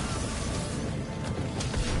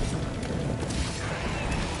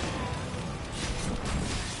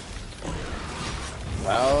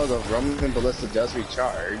 Well, the Roman ballista does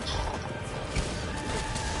recharge.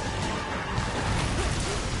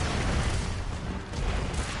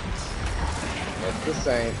 It's the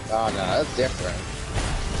same. Oh no, that's different.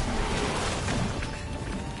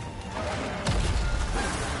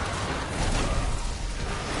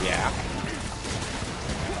 Yeah.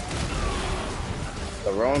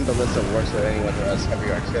 The Roman ballista works with anyone who has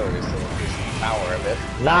heavy artillery, so increase the power of it.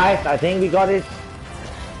 Nice, I think we got it.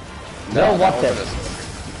 No, what the?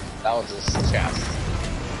 That was his chest.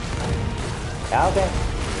 Yeah, okay.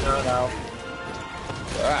 No.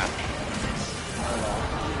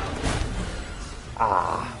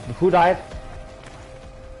 Ah, who died?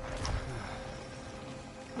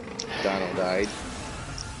 Donald died.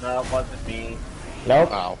 No, it wasn't me.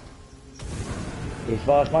 Nope. Wow. It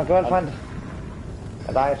was my girlfriend.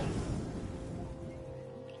 I died.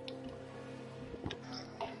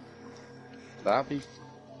 That'd be.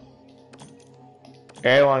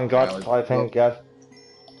 Everyone got, Yeah, I think, yes.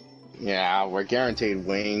 Yeah, we're guaranteed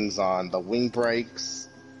wings on the wing breaks.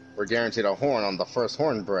 We're guaranteed a horn on the first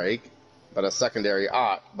horn break, but a secondary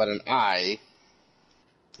but an eye.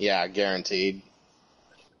 Yeah, guaranteed.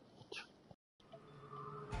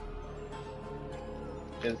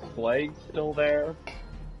 Is Flag still there?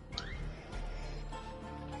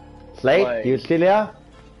 Slate, you still here?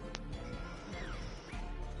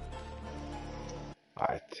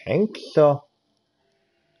 I think so.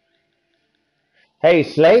 Hey,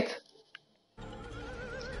 Slate?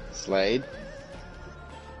 Slade.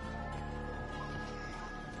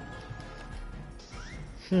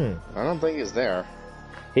 I don't think he's there.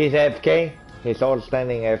 He's AFK. He's all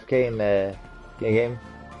standing AFK in the game.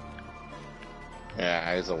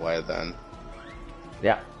 Yeah, he's away then.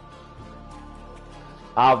 Yeah.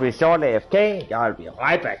 I'll be short AFK. I'll be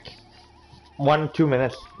right back. 1-2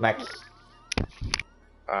 minutes max.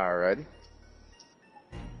 Alright.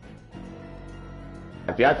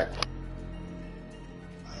 I'll be right back.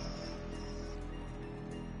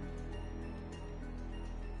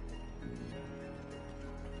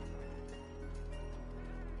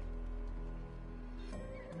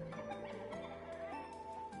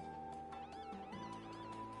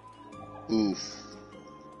 Oof.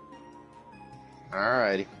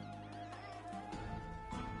 Alrighty.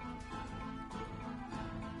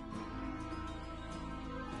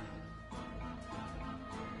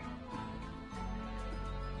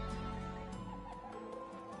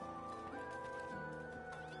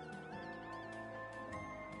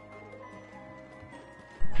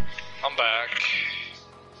 I'm back.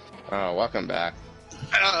 Oh, welcome back.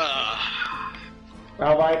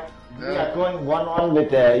 Alright, we are going 1-1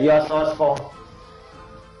 with your source form.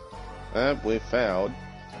 We failed.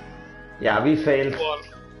 Yeah, we failed. What?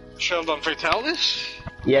 Failed on Fatalis?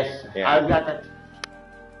 Yes, Yeah. I've got it.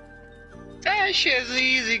 That shit's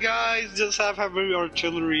easy, guys. Just have heavy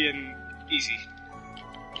artillery and easy.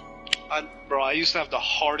 Bro, I used to have the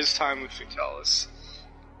hardest time with Fatalis.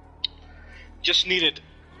 Just needed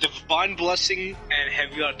divine blessing and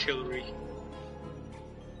heavy artillery.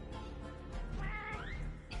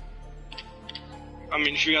 I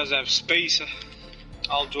mean, if you guys have space,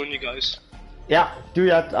 I'll join you guys. Yeah, do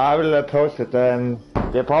that. I will post it.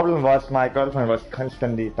 The problem was my girlfriend was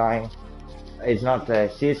constantly dying. It's not,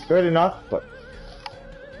 she's good enough, but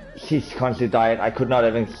she's constantly dying. I could not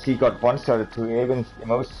even, she got one started to even the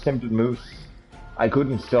most simple moves. I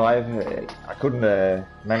couldn't survive, I couldn't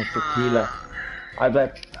manage to kill her. I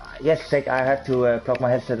bet, yes, sec, I had to plug my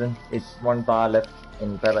headset in. It's one bar left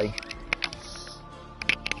in battery.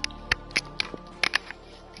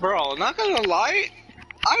 Bro, not gonna lie,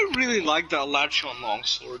 I really like the Latchon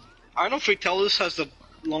longsword. I know Fatalis has the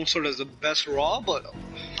longsword as the best raw, but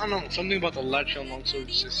I don't know, something about the Latchon longsword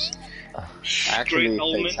is just Actually, straight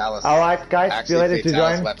element. Fatalis. Alright guys, be ready to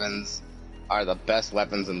Fatalis join? weapons are the best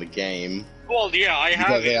weapons in the game. Well, yeah, I have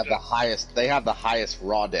Because they it. have the highest. They have the highest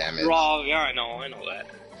raw damage. Raw, yeah, I know that.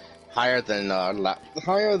 Higher than Oh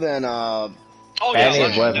yeah, Any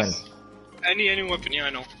Latchon, weapon. yes. Any weapon, yeah, I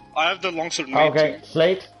know. I have the longsword made Okay, too.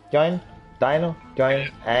 Slate, join. Dino,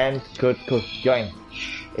 join. And Good, join.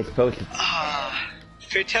 It's posted.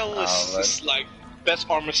 Fatalis is like best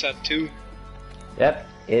armor set too. Yep,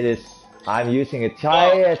 it is. I'm using it.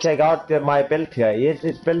 Check out my build here.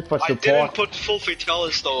 It's built for I support. didn't put full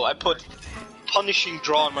Fatalis though. I put punishing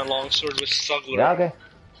draw on my longsword with Sugler. Yeah, okay.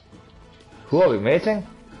 Who are we missing?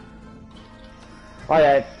 Oh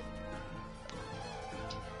yeah,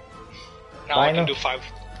 Now I Dino. can do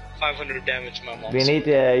 500 damage to my longsword. we need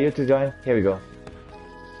you to join. Here we go.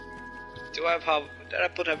 Do I have did I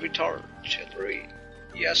put heavy artillery?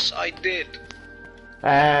 Yes, I did.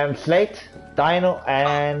 Slate, Dino,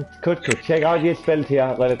 and Good. Check out this build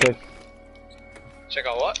here really quick. Check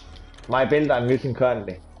out what? My build I'm using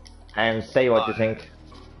currently. And say what you think.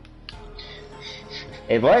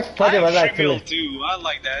 It works I pretty well have female actually. too. I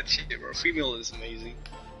like that shit, bro. Female is amazing.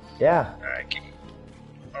 Yeah.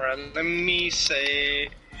 Alright, let me say...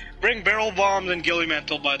 Bring barrel bombs and ghillie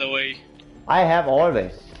mantle, by the way. I have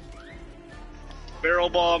always. Barrel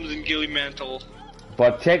bombs and ghillie mantle.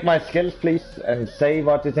 But check my skills please and say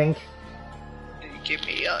what you think. Give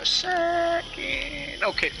me a second.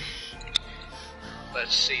 Okay.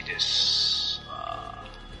 Let's see this.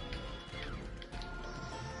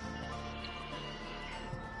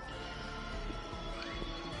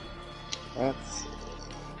 Let's see.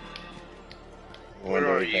 Where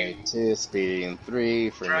are you? 2, speeding 3,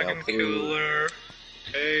 for Dragon 3. Killer.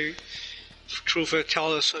 Okay. True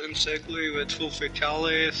Fatalis Insegly with Full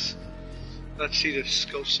Fatalis. Let's see the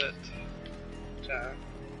skill set.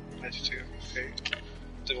 That's 2. Okay.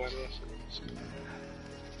 Divine Blessing.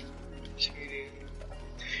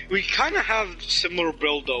 We kind of have similar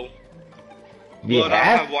build though. We But I don't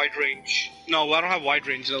have? have wide range. No, I don't have wide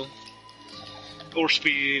range though. Or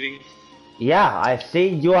speed eating. Yeah, I see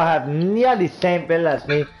you have nearly the same build as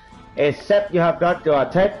me, except you have got your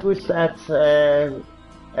attack boost at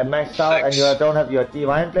maxed out, and you don't have your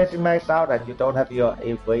divine blessing maxed out, and you don't have your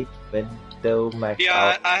weight window maxed Yeah,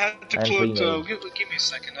 out. I had to and put. remade. Give me a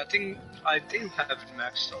second. I think I didn't have it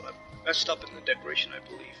maxed out. I messed up in the decoration, I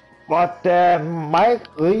believe. But my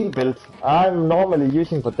real build I'm normally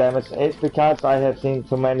using for damage is because I have seen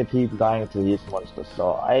so many people dying to these monsters,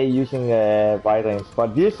 so I'm using wide range.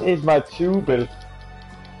 But this is my 2 build.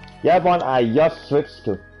 That one I just switched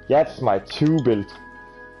to. That's my 2 build.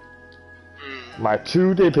 My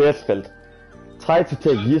 2 DPS build. Try to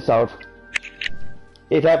take this out.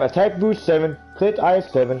 It have attack boost 7, crit ice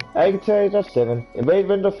 7, agitator 7, evade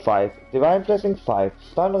window 5, divine blessing 5,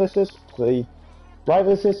 stun resist 3, blight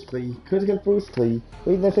resist 3, critical boost 3,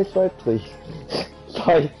 weakness exploit 3,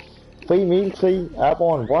 sorry, free meal 3,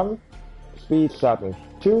 airborne 1, speed sharpening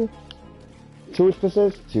 2, tool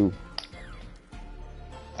specialist 2.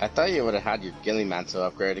 I thought you would have had your ghillie mantle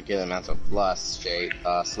upgrade to ghillie mantle plus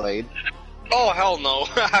Slade. Oh hell no!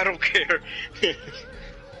 I don't care. I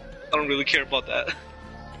don't really care about that.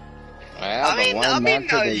 Well,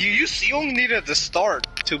 you only need it at the start,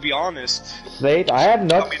 to be honest. Slade, I have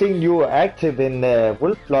not seen you active in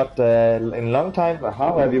Wolfblood in a long time.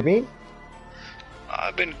 How have you been?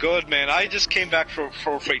 I've been good, man. I just came back for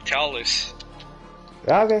Fatalis.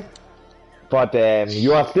 Yeah, okay. But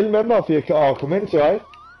you are still member of your community, right?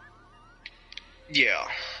 Yeah.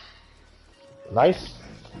 Nice.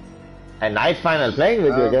 And nice final playing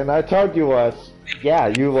with you again. I thought you was Yeah,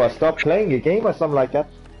 you stopped playing a game or something like that.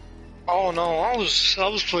 Oh no, I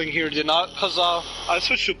was playing here, did not, cause I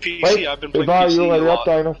switched to PC. Wait, I've been playing before PC you a ready up,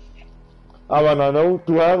 lot. Dino, I wanna know,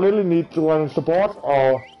 do I really need to run support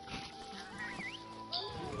or?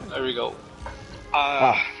 There we go.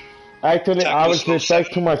 Actually, attack I will was low switch back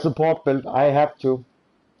 7. to my support build. I have to.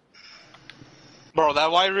 Bro,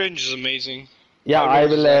 that wide range is amazing. Yeah, Wide I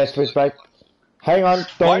range is will excellent. switch back. Hang on,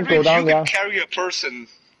 don't Wide go range, down you can there. carry a person.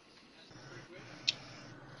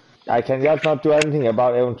 I can just not do anything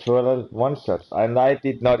about eventual monsters, and I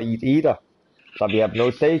did not eat either. So we have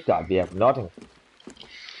no safeguard, we have nothing.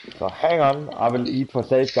 So hang on, I will eat for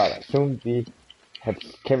safeguard as soon we have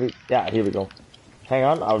carried. Yeah, here we go. Hang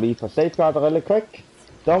on, I'll eat for safeguard really quick.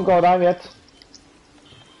 Don't go down yet.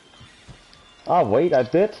 Oh wait, I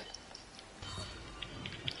did.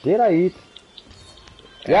 Did I eat?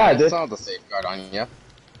 Yeah, I I did. saw the safeguard on you.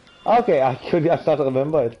 Okay, I could just not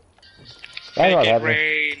remember it. That's Make what it happened.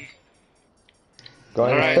 rain.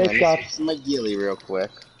 Going Alright, to Let me safeguard. fix my ghillie real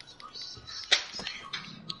quick.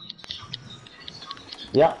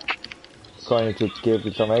 Yeah. Going to give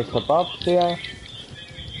you some extra buffs here.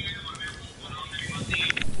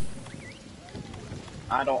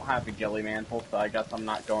 I don't have a ghillie mantle, so I guess I'm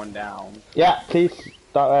not going down. Yeah, please,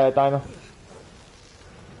 Dino.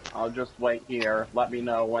 I'll just wait here. Let me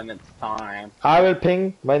know when it's time. I will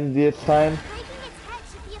ping when it's time. Breaking its head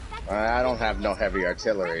should be effective. I don't have no heavy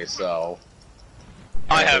artillery, so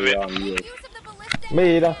I have it. on you. Use of the ballistic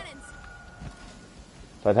Me either. cannons.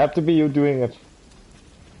 But have to be you doing it.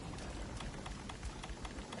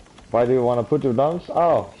 Why do you want to put your guns?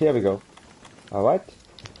 Oh, here we go. Alright.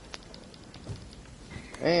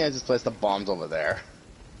 Hey, I just placed the bombs over there.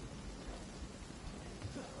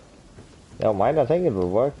 Never mind, I think it will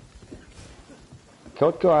work.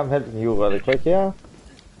 Kotko, I'm helping you really quick here.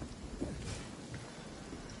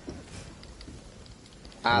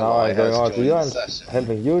 Now I'm going on to you and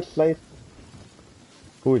helping you, Slate.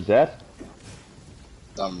 Who is that?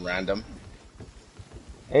 Some random.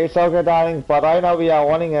 It's okay, darling, but right now we are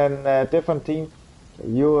running a different team.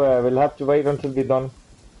 You will have to wait until we're done.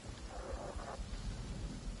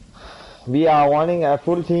 We are running a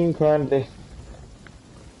full team currently.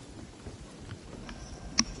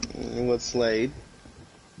 With Slade.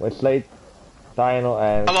 With Slate, Dino,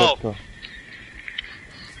 and Hello. Kotko.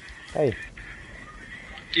 Hey.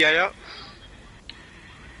 Yeah.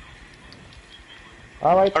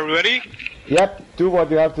 Alright. Are we ready? Yep, do what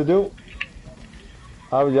you have to do.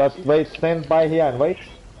 I will just wait, stand by here and wait.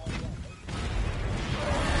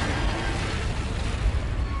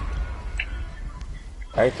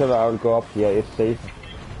 Actually, I will go up here, it's safe.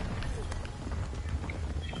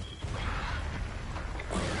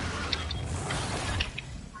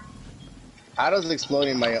 How does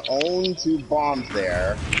exploding my own 2 bombs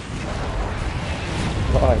there?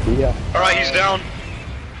 No idea. Alright, he's down.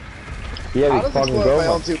 Here How we does fucking exploding my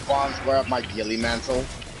go. own 2 bombs wear up my ghillie mantle?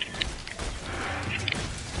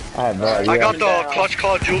 I have no idea. I got the clutch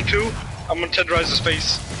claw jewel too. I'm gonna tenderize his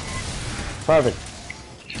face. Perfect.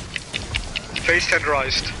 Face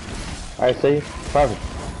tenderized. I see. Perfect.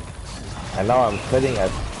 And now I'm sitting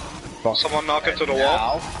at... Someone knock into the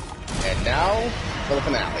wall. And now, for the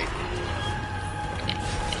finale.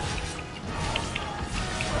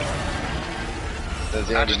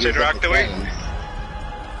 Agitator activate.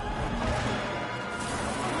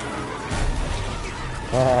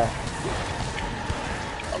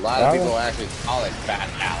 A lot of people actually call it Fat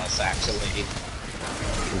Alice, actually.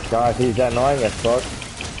 God, he's annoying as fuck.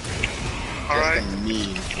 Alright. Just a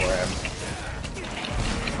meme for him.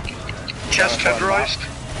 Chest tenderized.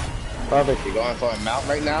 Perfect. You going for a mount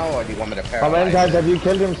right now, or do you want me to paralyze How many times him? have you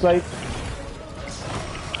killed him, Slate?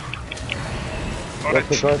 Alright.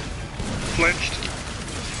 What's the good? Flinched.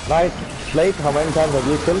 Nice. Slate, how many times have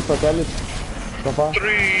you killed Fatalis so far?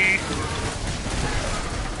 3.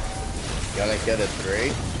 You only killed it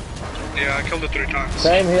 3? Yeah, I killed it 3 times.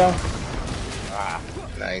 Same here. Ah,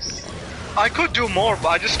 nice. I could do more, but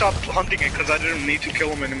I just stopped hunting it because I didn't need to kill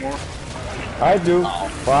him anymore. I do,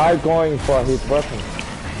 but I'm going for his weapon.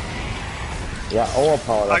 Yeah,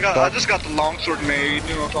 overpowered. I just got the longsword made,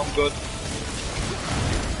 you know, so I'm good.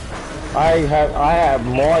 I have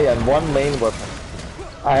more than one main weapon.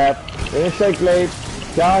 I have insect blade,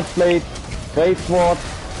 charge blade, great sword,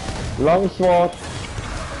 long sword,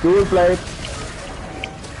 dual blade,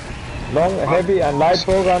 long, heavy and light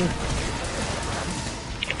bowgun.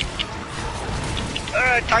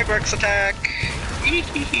 Alright, Tyrex attack.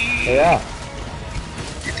 Yeah.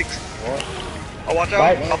 You think so? Oh, watch out.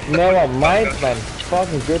 Right, never mind, man.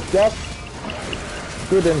 Fucking good job.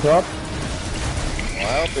 Good interrupt.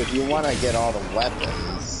 Well, if you want to get all the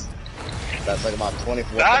weapons, That's like about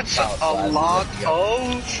 24. That's a lot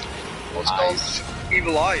of what's called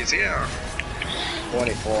evil eyes, yeah.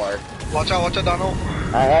 24. Watch out, Donald.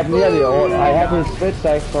 I have nearly all. I have his spit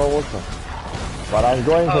stacks also. But I'm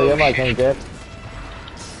going for him, I can get.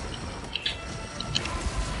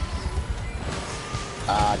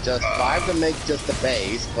 Just 5 to make just the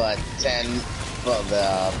base, but 10 for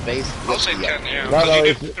the base. I'll say 10, yeah. No,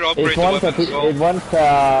 It's one per piece. It's one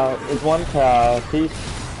per piece.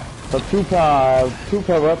 So two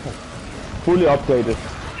per weapon. Fully upgraded.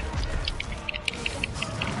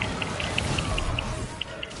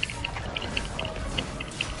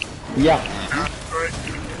 Yeah.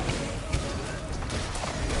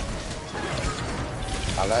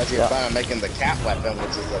 Unless you're planning on making the cat weapon,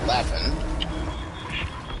 which is 11.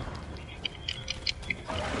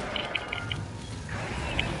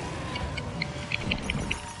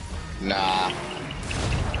 Nah.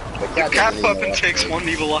 The cat weapon takes 1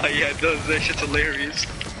 evil eye, yeah, it does. That shit's hilarious.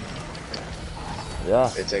 Yeah.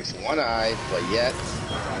 It takes 1 eye, but yet...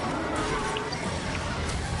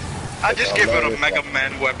 I just gave it a Mega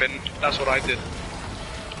Man weapon. That's what I did.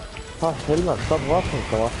 Oh, Helmer, stop rushing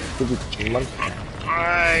so much. Stupid monster.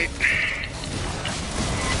 Alright.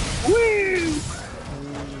 Woo!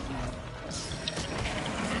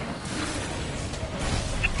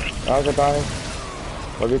 Okay, darling.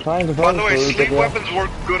 What are you trying to By the way, so sleep weapons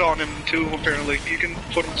work good on him too, apparently. You can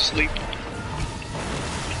put him to sleep.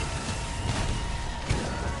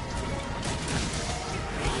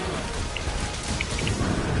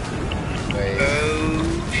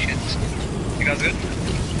 Oh, shit. You guys good?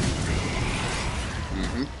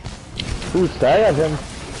 Mm-hmm. Who staggered him?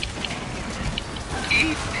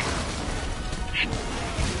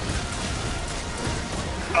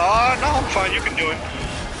 No, I'm fine. You can do it.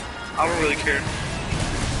 I don't really care.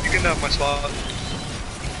 You can have my spot.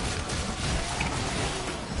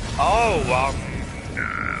 Oh,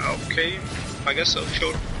 okay. I guess so,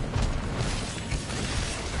 sure.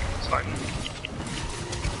 It's fine.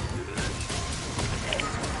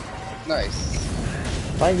 Nice.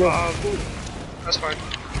 Thank you. That's fine.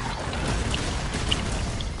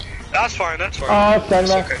 That's fine, that's fine. Oh, stand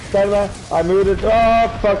back, okay. stand back. I muted. Oh,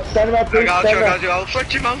 fuck. Stand back, please. I got you. I'll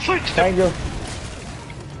fight him, Thank you.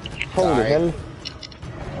 Holy hell.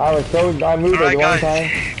 I muted Alright, one guys. time.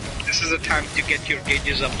 This is the time to get your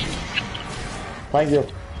gauges up. Thank you.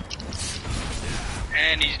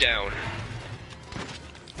 And he's down.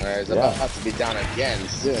 Alright, he's about to be down again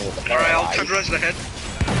soon. Alright, I'll tenderize the head.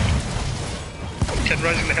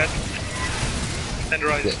 Tenderizing the head.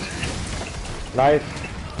 Tenderized. Nice.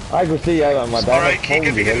 I could see you on my back. Alright, can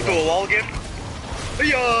you get into a wall again?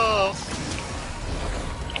 Yeah.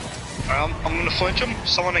 Alright, I'm gonna flinch him.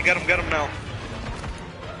 Someone get him now.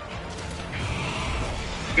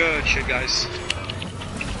 Good shit, guys.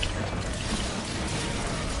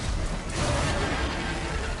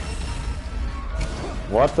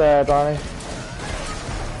 What, Donnie?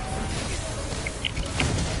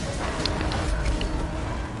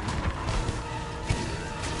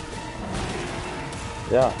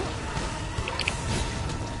 Yeah.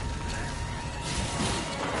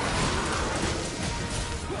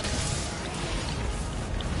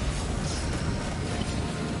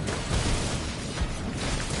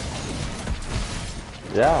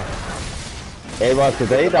 Yeah. It was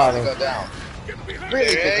today, darling. Go down.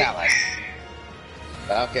 Really, Fatalis.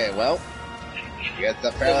 Okay, well, I guess the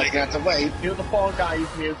Fatalis gonna have to wait. Hear the Fall Guys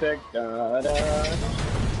music. Da, da.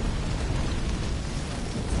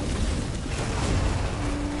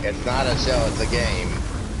 It's not a show, it's a game.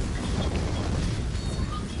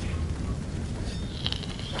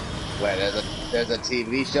 Wait, there's a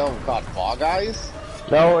TV show called Fall Guys?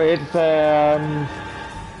 No, it's oh,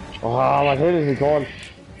 what hell is it called?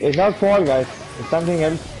 It's not Fall Guys. It's something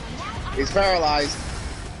else. He's paralyzed.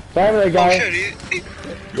 Family Guy. Oh shit,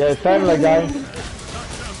 Yeah, it's Family Guy.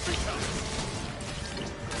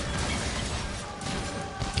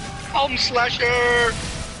 Slasher!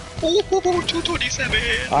 Ooh, 227!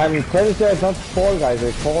 I'm pretty sure it's not Fall Guys.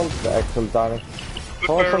 It's called the actual darling.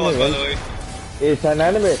 Called something else. It's an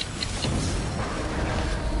anime.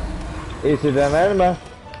 Is it an anime?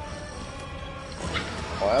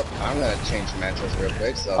 Well, I'm gonna change mantras real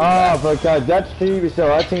quick, so... Oh, but God, that TV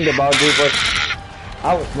show I think about it was...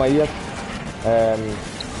 Ouch, my ears.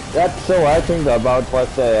 That show I think about was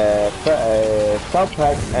South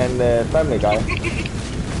Park and Family Guy.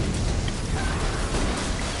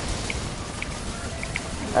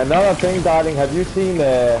 Another thing, darling, have you seen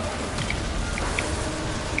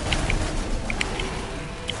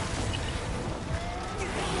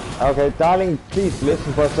Okay, darling, please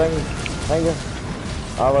listen for a second. Thank you.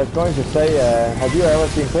 I was going to say, have you ever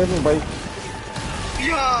seen Prison Break?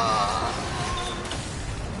 Yeah.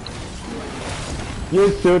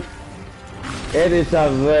 You should. It is a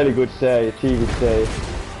very good series, TV series.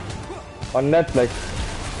 On Netflix.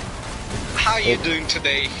 How you doing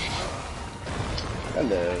today?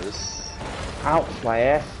 Hello. Ouch, my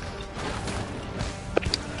ass.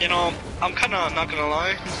 You know, I'm kinda, not gonna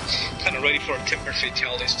lie, kinda ready for a temper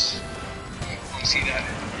Fatalis. You see that?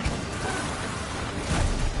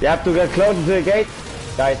 You have to get closer to the gate,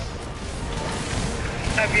 guys.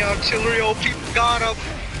 Heavy artillery, OP, got him!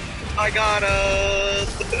 I got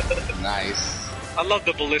him! Nice. I love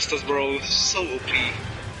the ballistas, bro, so OP.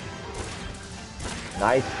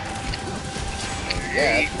 Nice.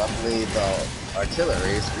 Yeah, luckily the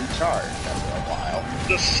artillery is recharged after a while.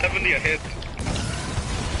 The 70 a hit.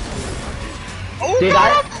 Oh,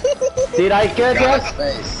 Did I get Got that? his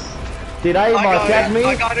face. Did I get me?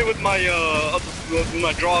 I got it with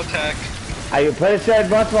my draw attack. Are you pretty sure it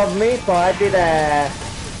was from me? But I did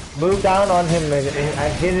move down on him and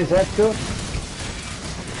hit his head too.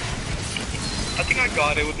 I think I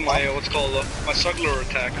got it with my, what's called, my circular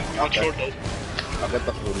attack. Not sure though. I'll get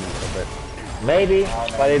the food in a little bit. Maybe,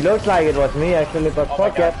 but it looks like it was me actually, but Oh my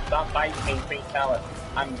fuck it. god, stop biting me, Fatalis.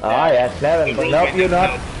 I'm dead. Ah, yeah, 7, but nope, you're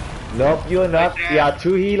not. Nope, you're not. We are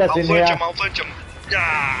 2 healers in here. I'll flinch him.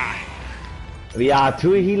 Yeah. We are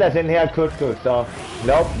 2 healers in here, Kutku, so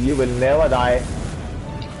nope, you will never die.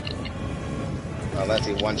 Unless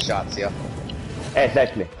he one-shots you.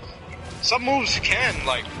 Exactly. Some moves can,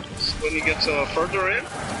 like, when you get further in,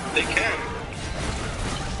 they can.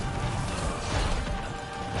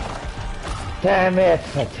 Damn it,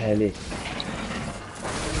 Fatalis.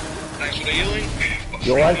 Thanks for the healing.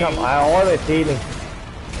 You're welcome, I'm always healing.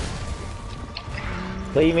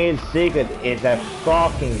 3 meal secret is a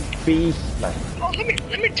fucking beast, man. Oh, let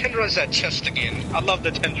me tenderize that chest again. I love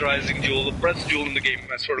the tenderizing jewel, the best jewel in the game,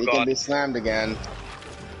 I swear to He God. can be slammed again.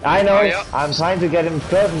 I know, Oh, yeah. I'm trying to get him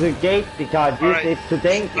close to the gate because Alright. it's too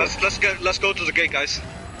dangerous. Let's go to the gate, guys.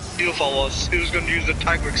 He'll follow us. He was gonna use the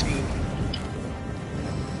Tigrex move.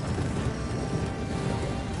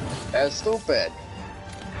 That's stupid.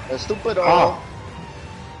 That's stupid. Oh.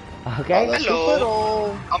 Okay. That's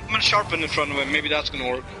Hello. I'm gonna sharpen in front of him. Maybe that's gonna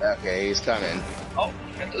work. Okay, he's coming. Oh,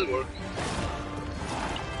 that does work.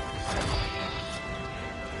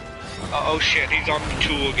 Oh shit, he's on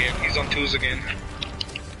 2 again. He's on 2s again.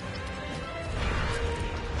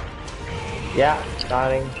 Yeah,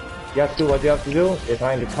 darling. Just do what you have to do. You're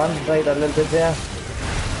trying to concentrate a little bit there.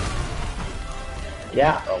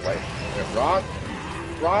 Yeah. Oh wait,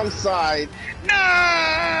 wrong side.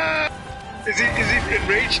 No! Is he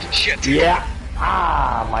enraged? Shit. Yeah.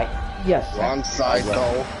 Ah, my yes. Wrong side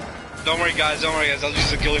though. Don't worry guys, I'll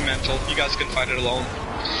use the killing mantle. You guys can fight it alone.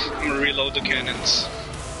 I'm gonna reload the cannons.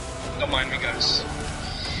 Don't mind me, guys.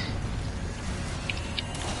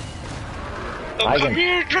 Don't come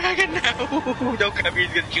here, dragon! No! Don't come here,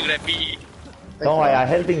 he's gonna shoot at me. Don't worry, I'm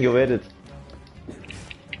helping you with it.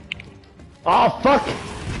 Oh fuck!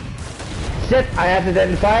 Shit, I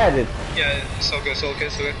accidentally fired it. Yeah, it's okay, it's okay,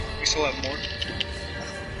 it's okay. We still have more.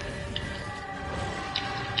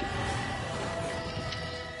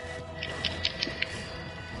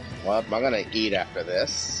 Well, I'm gonna eat after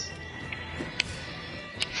this.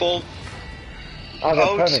 Full. Oh, that's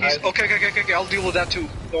Oh, perfect. jeez. Okay, I'll deal with that too.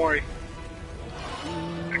 Don't worry.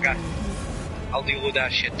 I got it. I'll deal with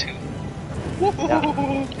that shit too.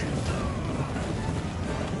 Yeah.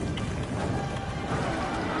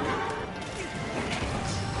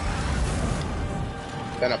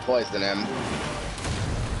 Gonna poison him.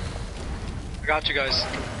 I got you guys.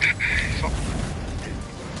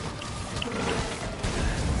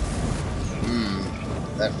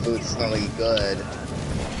 That food's smelling good.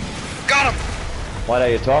 Got him! What are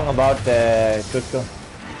you talking about, Kutko?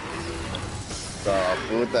 The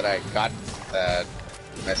food that I got, that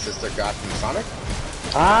my sister got from Sonic.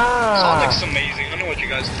 Ah! Sonic's amazing. I know what you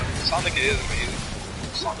guys think. Sonic is amazing.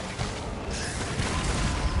 Sonic.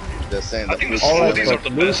 They're saying I the think the food. smoothies are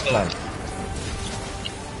the best though.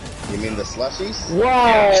 You mean the slushies? Wow,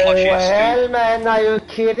 Yeah, slushies, hell man, are you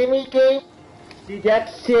kidding me, game? Did that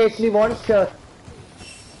seriously one shot?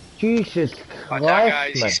 Jesus Watch Christ, out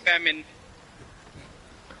guys, man. he's spamming.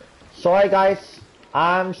 Sorry guys,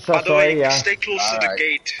 I'm so By the sorry, way, yeah. stay close to the Alright.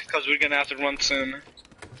 gate, because we're gonna have to run soon.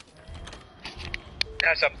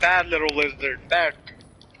 That's a bad little lizard. Bad.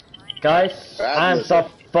 Guys, Bad I'm so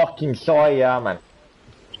fucking sorry, yeah, man.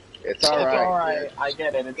 It's alright. Alright, I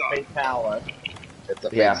get it, it's Fatalis. It's a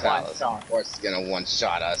Yeah. Fatalis. One-shot. Of course it's gonna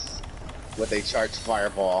one-shot us with a charged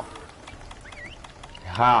fireball.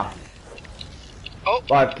 Ha. Oh,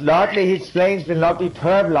 But luckily his flames will not be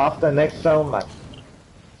purple after next zone, man.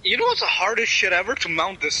 You know what's the hardest shit ever? To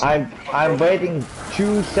mount this. I'm waiting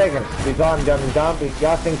 2 seconds before I'm jumping,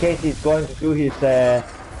 just in case he's going to do his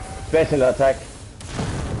special attack.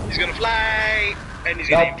 He's gonna fly, and he's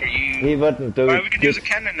gonna aim for you. He wouldn't do it. Alright, we can use a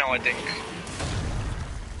cannon now, I think.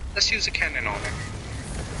 Let's use a cannon on him.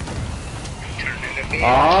 Turn it in.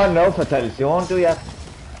 Oh, no, Fatalis, you won't do that.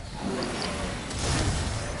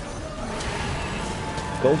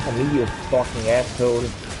 Go for me, you fucking asshole.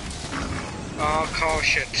 Oh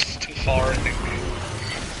shit, too far, I think.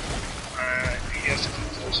 He has to come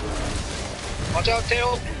closer. Watch out,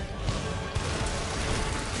 Tail!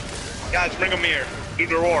 Guys, bring him here. Do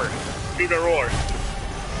the roar. Do the roar.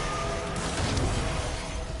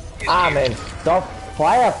 Man, stop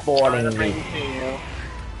fireballing me.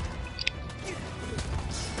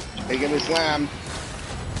 He gonna slam.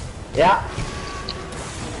 Yeah.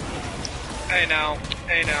 Hey now,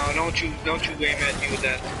 don't you aim at me with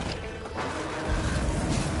that.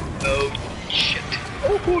 Oh shit.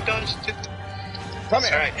 Oh, who does it? Come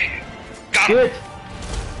here. Alright. Got him. Good.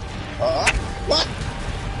 What?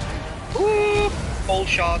 Ooh, full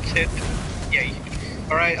shots hit. Yay.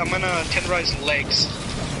 Alright, I'm gonna tenderize the legs.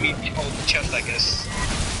 The chest, I guess.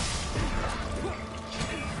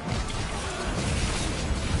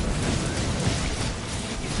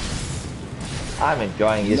 I'm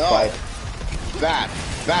enjoying this fight. Bad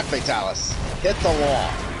Fatalis. Hit the wall.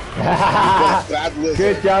 Bad wizard.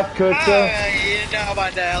 Good job, Kuto. You know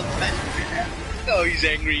about the elephant. Oh, he's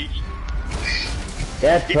angry.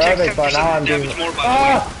 That's perfect, but now I'm doing... More,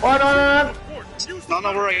 oh, no.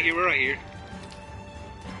 No, we're right here.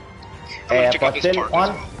 But still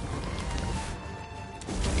on.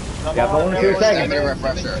 Yeah, but only 2 seconds.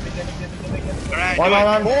 Refresher. Alright,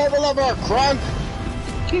 on. Over, crunk.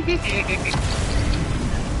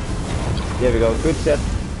 There we go, good set.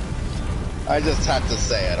 I just had to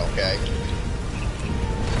say it, okay?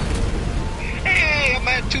 Hey, I'm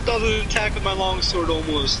at 2,000 attack with my longsword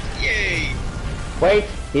almost. Yay! Wait,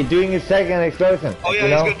 he's doing his second explosion. Oh yeah,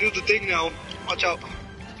 he's gonna do the thing now. Watch out.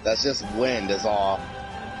 That's just wind, is all.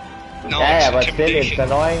 No, yeah, it's but still, it's intimidation.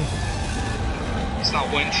 annoying. It's not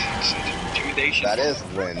wind, it's intimidation. That is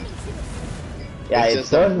wind. Yeah, It's it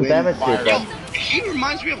just a doesn't wind damage you, fire. but... He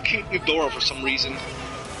reminds me of King Ghidorah for some reason.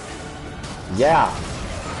 Yeah.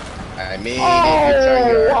 I mean, Oh,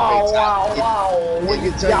 if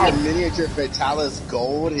you turn your miniature Fatalis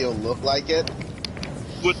gold, he'll look like it.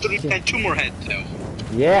 With 3 and 2 more heads though.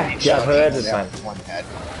 Yeah, just heard it, man. One head.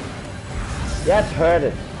 Just heard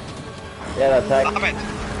it. Yeah, attack. Stop it.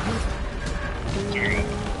 There you go.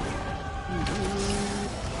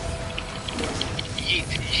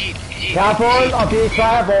 Yeet. Careful of these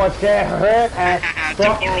fireballs, they hurt as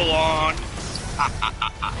fuck. Temporal on.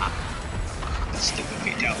 Stupid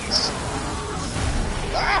Fatalis.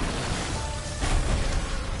 Ah!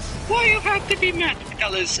 Why you have to be mad,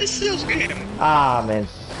 Fatalis? It's still game. Man,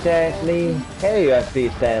 seriously? Hey, USB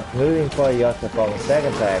stand moving for your fucking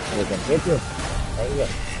second attack. We can hit you. There you go.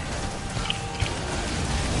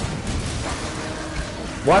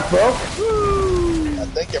 What broke? I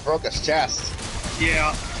think it broke his chest.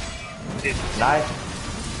 Yeah. Nice.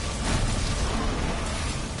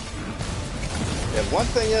 If one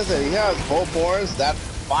thing is that he has both boards, that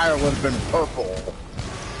fire would have been purple.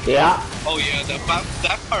 Yeah. Oh yeah,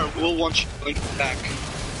 that fire will want you to back.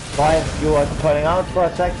 Why? You were pulling out for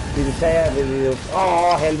a sec? Did you say it? Did you...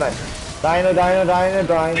 Oh, hell, man. Dino.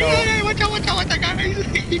 Hey, watch out, guys!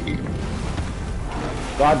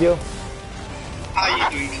 Got you. How you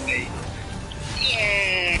doing today?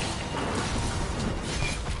 Yeah.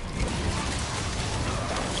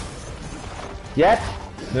 Yes.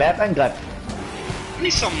 Slap and grab. I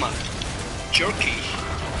need some jerky.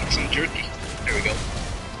 Some jerky. There we go.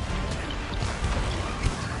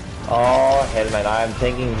 Oh, hell, man. I'm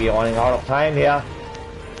thinking we're running out of time here.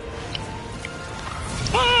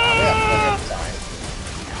 Ah!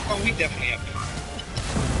 Oh, we definitely have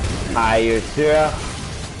time. Are you sure?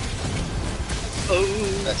 Oh,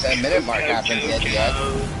 The 10-minute mark hasn't hit yet.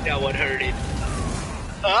 That one hurt it.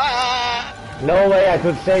 Ah! No way I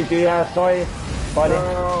could say, do you have story, buddy? I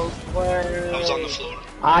was on the floor.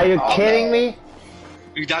 Are you kidding me?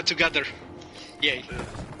 We died together. Yay.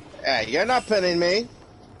 Hey, you're not pinning me.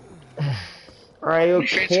 Are you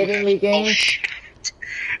kidding me, game? Oh shit.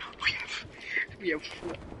 We have.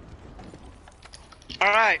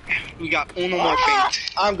 Alright, we got uno more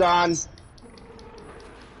fate. I'm gone.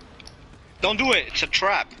 Don't do it, it's a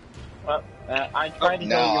trap. I tried to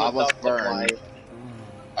No, tell you I was about the burned. flight.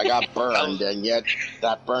 I got burned, and yet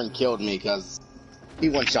that burn killed me because he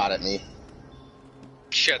one-shot at me.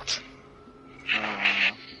 Shit.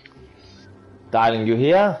 Darling, you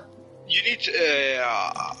here? You need to,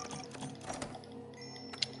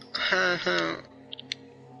 Okay.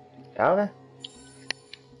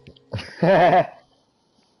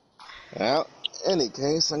 Well, in any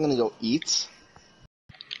case, I'm gonna go eat.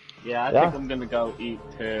 Yeah, I Yeah. think I'm gonna go eat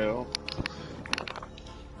too.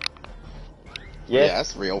 Yes.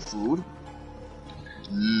 Yes, real food.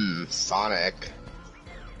 Sonic.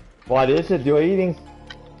 What is it you're eating?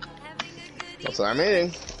 That's what I'm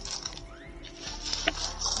eating.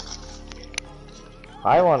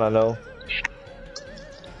 I wanna know.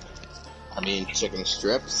 I mean, chicken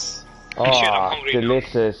strips. Oh, Shit, I'm hungry now.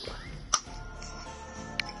 delicious.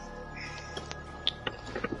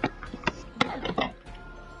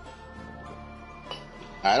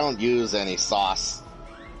 I don't use any sauce.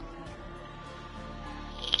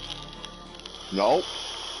 Nope.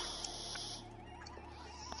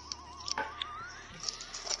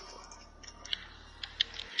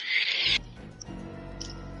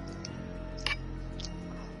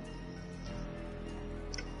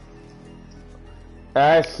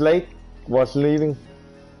 Slate was leaving.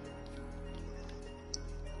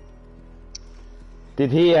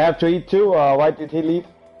 Did he have to eat too, or why did he leave?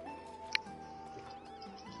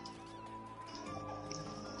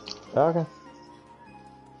 Okay.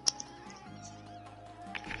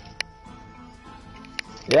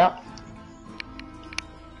 Yeah.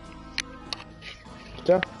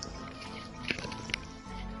 Sure.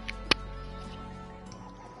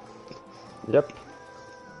 Yep.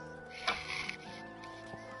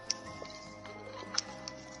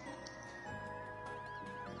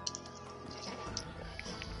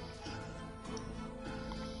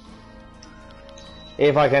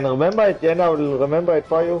 If I can remember it, then I will remember it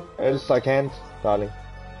for you. Else I can't, darling.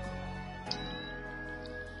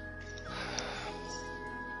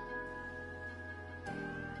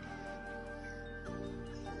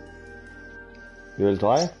 You will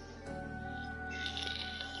try?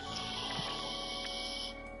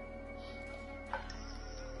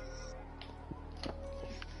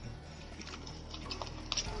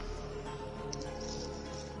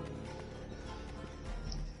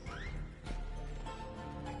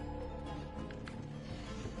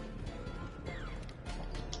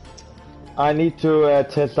 I need to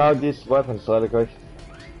test out these weapons really quick.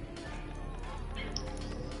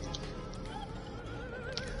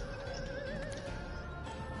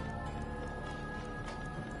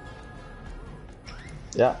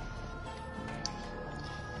 Yeah.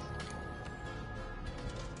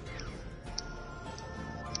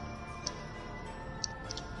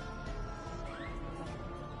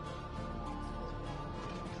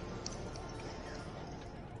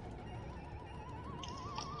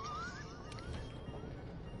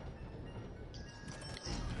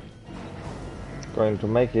 Going to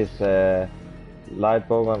make his light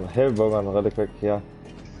bowgun, heavy bowgun really quick here.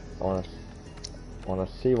 I wanna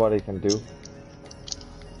see what he can do.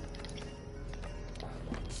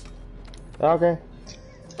 Yeah, okay.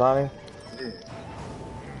 Starting.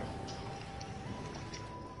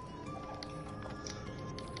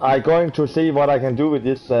 I'm going to see what I can do with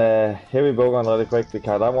this heavy bowgun really quick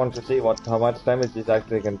because I want to see how much damage this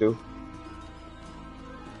actually can do.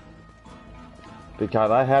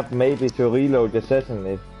 Because I have maybe to reload the session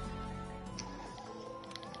if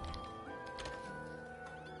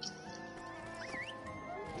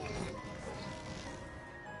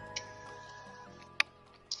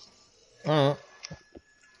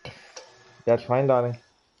that's fine, darling.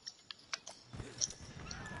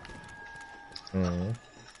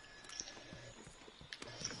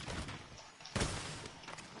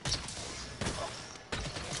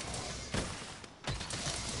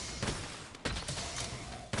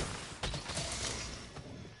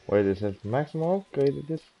 Wait, is it maximum upgrade? It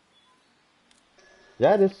is.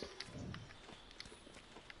 Yeah, it is.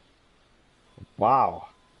 Wow.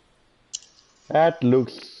 That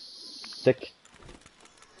looks sick.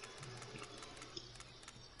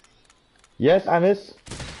 Yes, I miss.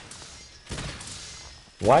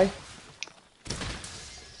 Why?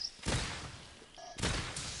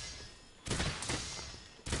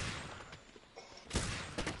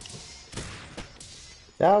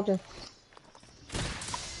 Yeah, okay.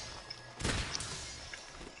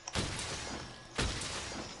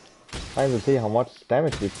 I will see how much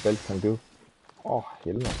damage this belt can do. Oh,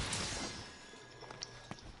 hell no.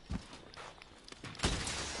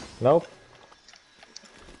 Nope.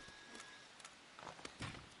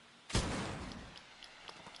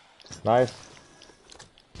 Nice.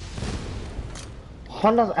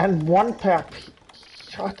 101 per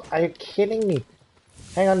shot. Are you kidding me?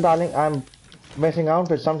 Hang on, darling. I'm messing around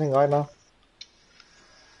with something right now.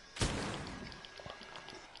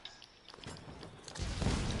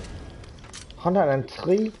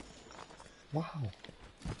 $103? Wow.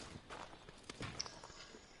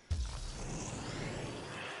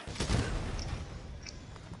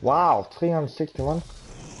 Wow, 361.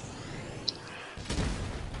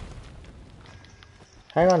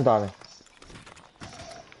 Hang on, darling.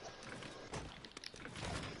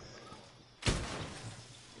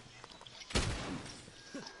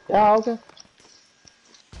 Yeah, okay.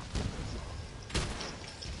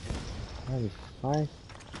 95.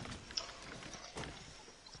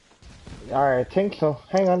 I think so.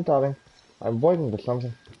 Hang on, darling. I'm working with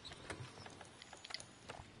something.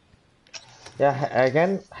 Yeah,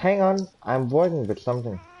 again, hang on. I'm working with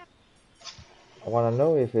something. I wanna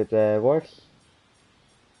know if it works.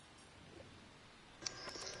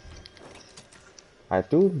 I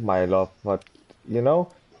do, my love, but you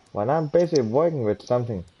know, when I'm busy working with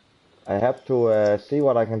something, I have to see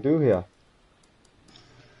what I can do here.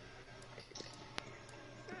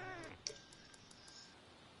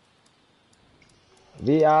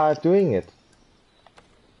 We are doing it.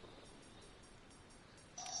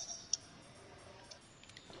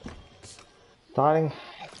 Darling,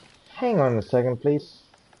 hang on a second, please.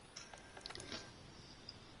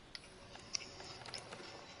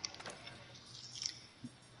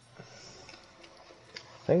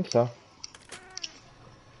 Think so.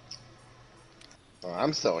 Well,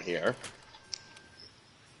 I'm still here.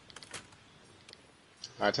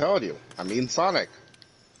 I told you. I mean Sonic.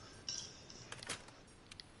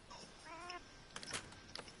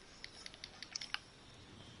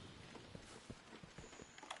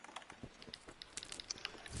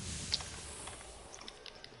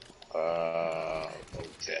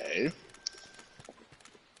 Okay.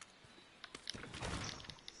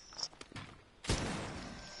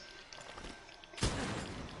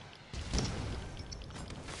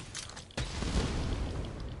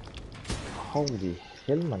 Holy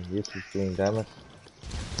hell, man, this is doing damage.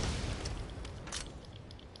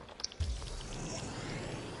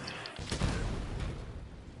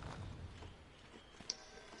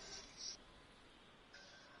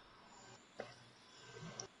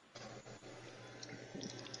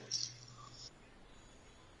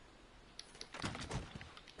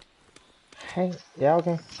 Hang, yeah,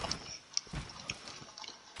 okay.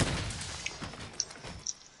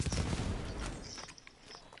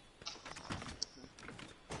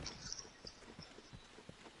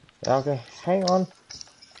 Yeah, okay, hang on.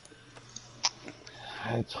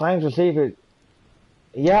 I'm trying to see if it...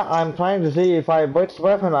 Yeah, I'm trying to see if which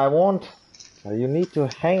weapon I want. So you need to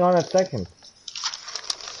hang on a second.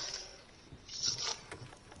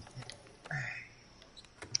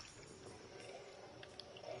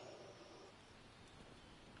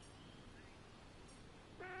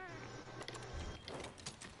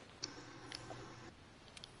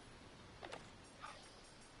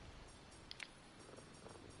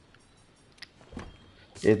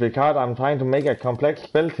 It's because I'm trying to make a complex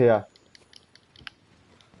build here.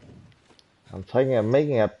 I'm trying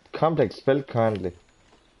making a complex build currently.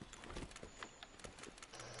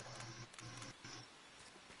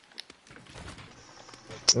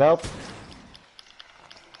 Nope.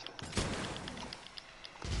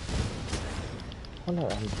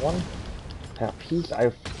 101 per piece.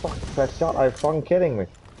 I fuck that shot. Are you fucking kidding me?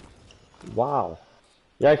 Wow.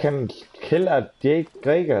 Yeah, I can kill a Jake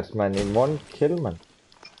Gregors, man, in one kill, man.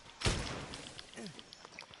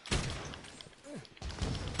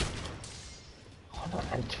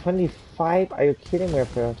 125? Are you kidding me,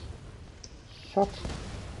 first? Shot.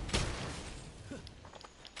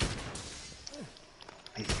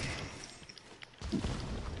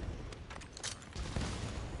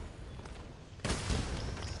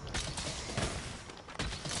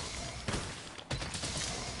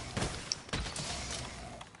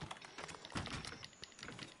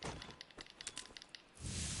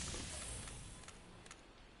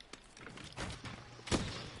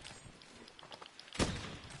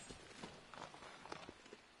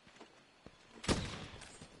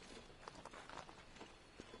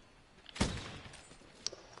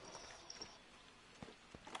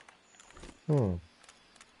 Hmm.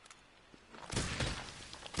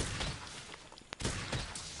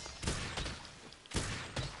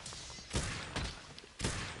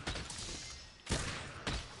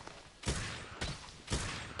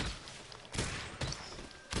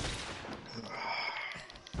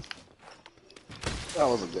 That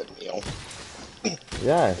was a good meal.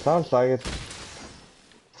 Yeah, it sounds like it.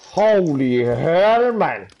 Holy hell,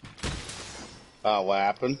 man! What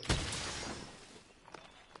happened?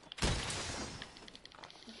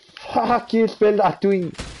 Fuck, you spell are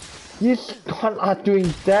doing... This gun are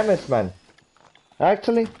doing damage, man.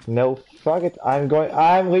 Actually, no, fuck it. I'm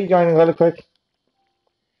rejoining really quick.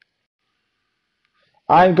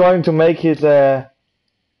 I'm going to make his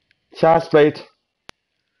charge blade.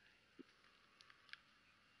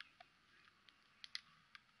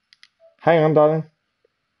 Hang on, darling.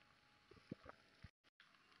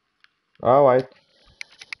 Alright.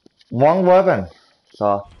 One weapon.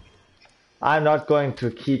 So, I'm not going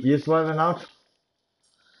to keep this weapon out.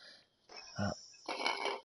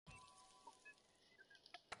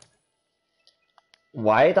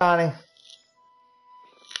 Why, darling?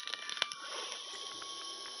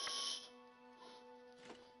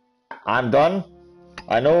 I'm done.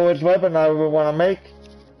 I know which weapon I will want to make.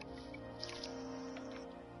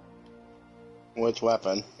 Which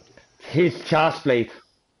weapon? His charge blade.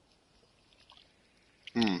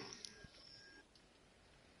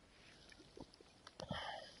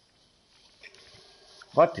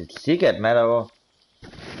 What did she get mad over?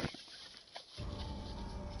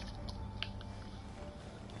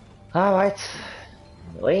 Alright.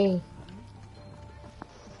 Anyway.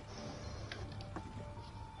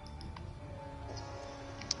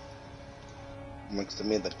 Looks to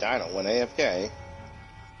me the dino went AFK.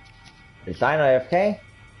 Is Dino AFK?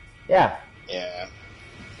 Yeah. Yeah.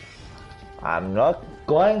 I'm not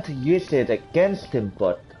going to use it against him,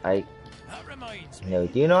 but I... That reminds me. No,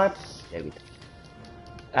 do you not? David.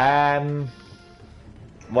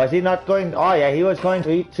 Was he not going... Oh yeah, he was going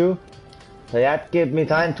to eat too. So that gave me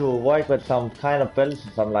time to work with some kind of bells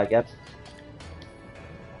or something like that.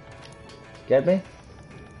 Get me?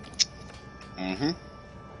 Mm-hmm.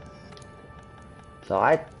 So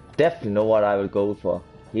I definitely know what I will go for.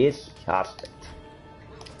 His charge blade.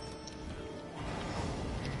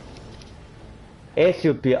 It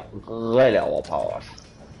should be really overpowered.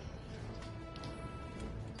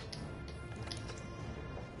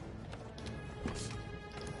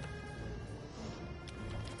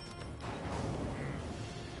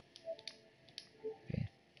 Okay.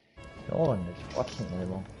 No one is watching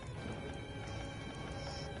anymore.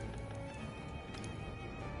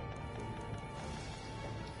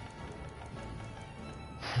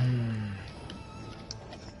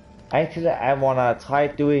 Actually, I wanna try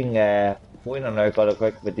doing winner nerf got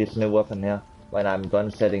quick with this new weapon here when I'm done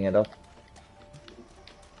setting it up.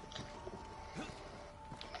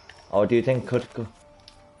 Or do you think could go?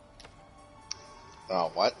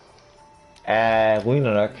 Oh, what?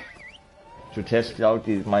 Winner nerf to test out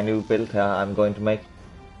my new build here I'm going to make.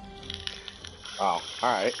 Oh,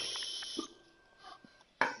 alright.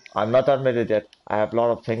 I'm not done with it yet. I have a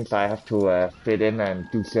lot of things I have to fit in and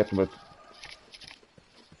do set with.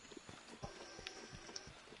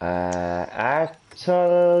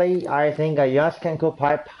 Actually, I think I just can go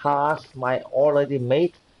past my already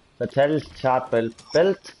made Fatalis charge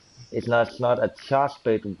belt. It's not a charge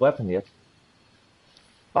blade weapon yet.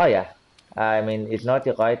 Oh yeah, I mean it's not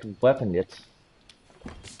the right weapon yet.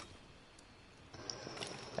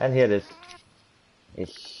 And here it is. It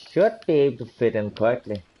should be able to fit in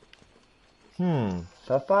correctly.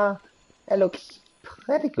 So far it looks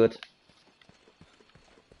pretty good.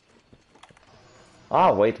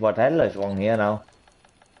 Oh wait, what the hell is wrong here now?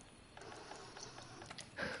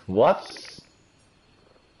 Whoops!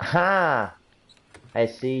 Ah, I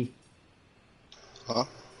see. Huh?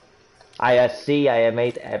 I see I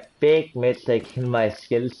made a big mistake in my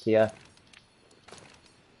skills here.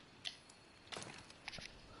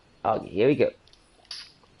 Okay, here we go.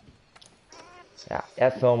 Yeah,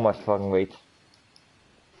 that's so much fucking weight.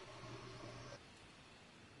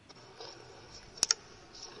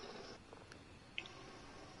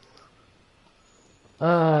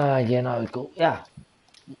 Yeah, now we go. Yeah,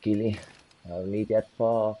 Gilly. I'll need that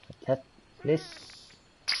for Fatalis.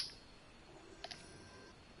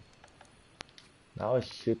 Now it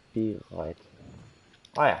should be right.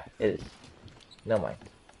 Oh yeah, it is. Never mind.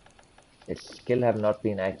 Its skill have not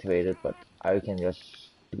been activated, but I can just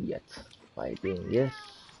do it by doing this.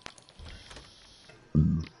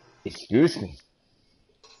 Excuse me.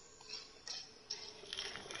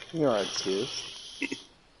 You're excused.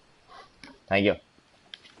 Thank you.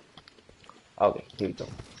 Okay, here we go.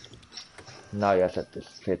 Now you have to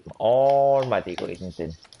fit all my decorations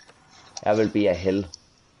in. There will be a hill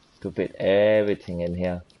to fit everything in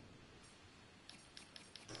here.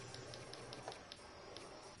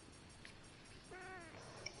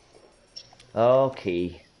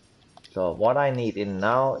 Okay, so what I need in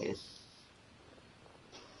now is...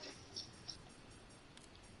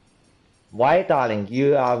 Why, darling,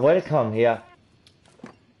 you are welcome here.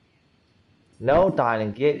 No,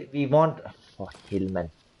 darling, we want... For hell,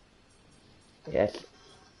 man. Yes,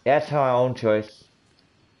 that's her own choice.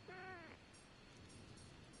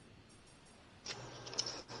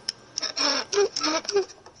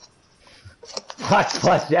 What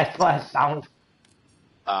was that for a sound?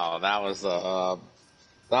 Oh, that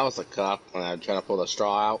was a cup when I was trying to pull the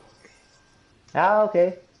straw out. Ah,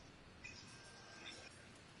 okay.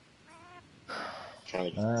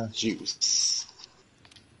 Kind Ah, of juice.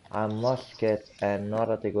 I must get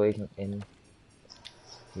another decoration in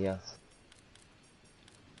here.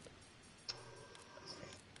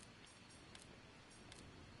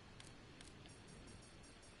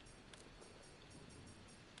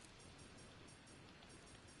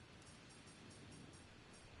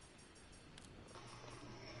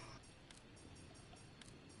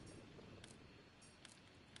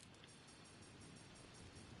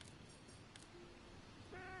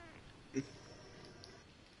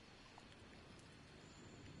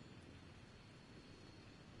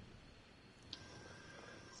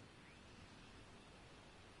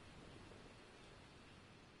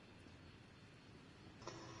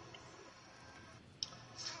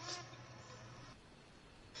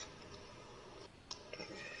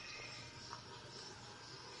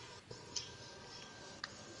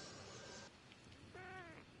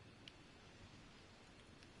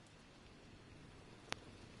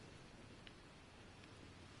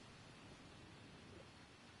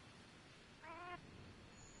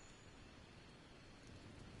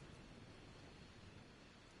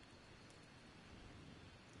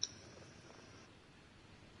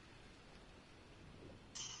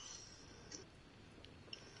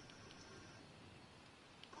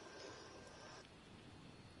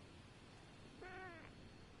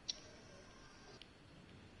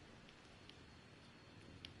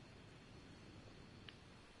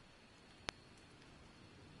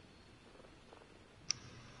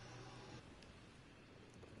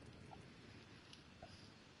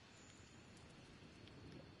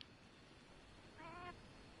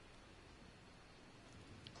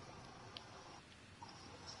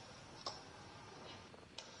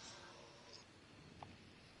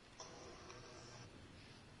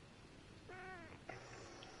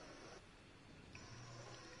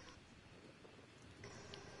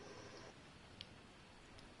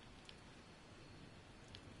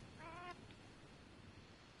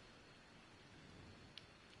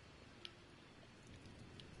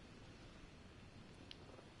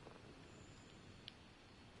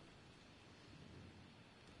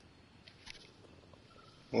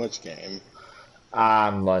 Which game?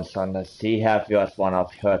 Monster, she have just one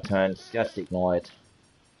of her turns. Just ignore it.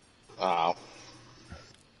 Oh.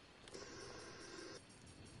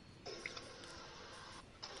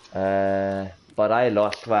 But I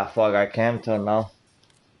lost where fuck I came to now.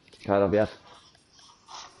 Kind of, yes.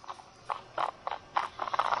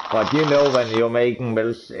 But you know when you're making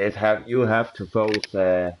builds, you have to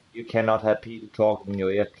focus. You cannot have people talking in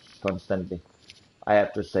your ear constantly. I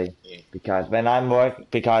have to say, Yeah. because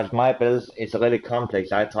because my build is really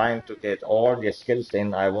complex. I'm trying to get all the skills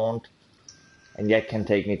in I want, and yet can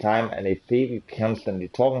take me time. And if people constantly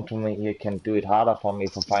talking to me, it can do it harder for me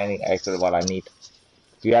for finding actually what I need.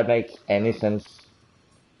 Do that make any sense?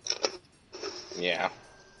 Yeah.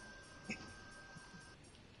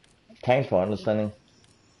 Thanks for understanding.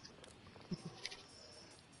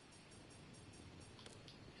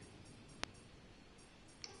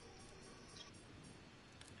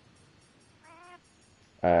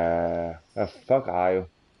 The fuck are you?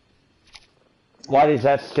 What is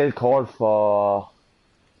that skill called for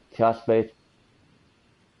Blade?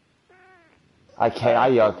 I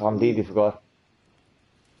completely forgot.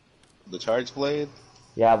 The charge blade?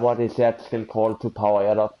 Yeah, what is that skill called to power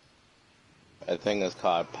it up? I think it's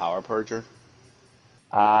called Power Purger.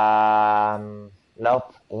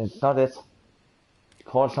 Nope, it's not it. It's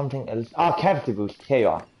called something else. Ah, Cavity Boost. Here you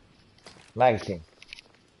are. Magazine.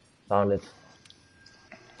 Found it.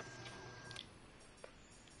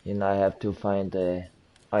 And I have to find the.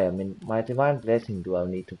 Oh, I mean, my Divine Blessing. Do I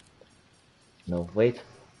need to? No, wait.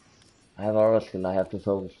 I have other skill. I have to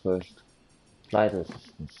focus first. Flight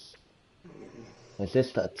resistance.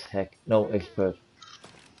 Resist attack. No, expert.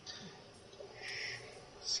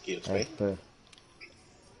 Excuse me. Expert.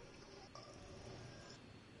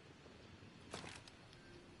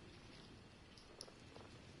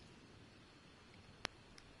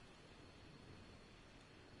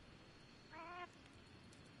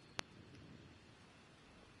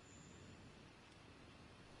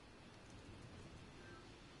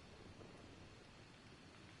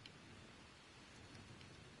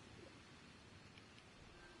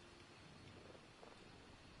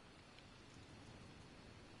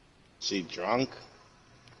 She drunk?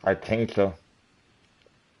 I think so.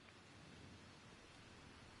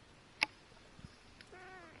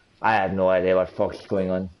 I have no idea what fuck's going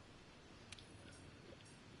on.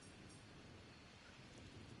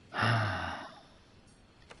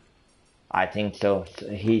 I think so.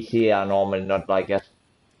 She are normally not like that.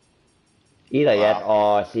 Either yet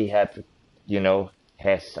Wow. or she had, you know,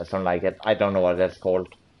 Hess or something like it. I don't know what that's called.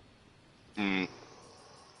 If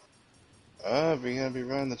you're gonna be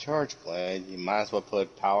running the charge blade, you might as well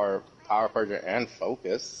put power purger and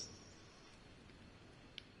focus.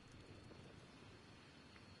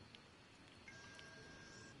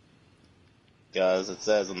 Because it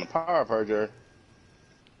says in the power purger,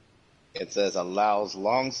 it says allows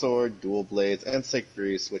longsword, dual blades, insect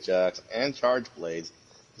grease, switch axe, and charge blades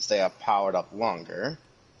to stay powered up longer.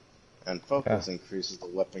 And focus increases the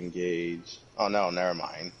weapon gauge. Oh no, never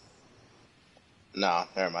mind. No,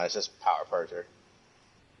 never mind. It's just power purger.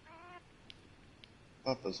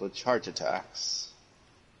 Weapons with charge attacks.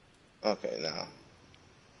 Okay, now.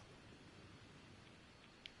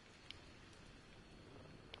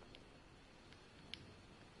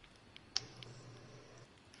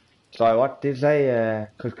 Sorry, what did you say,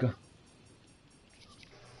 Kusko?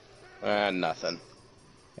 Nothing.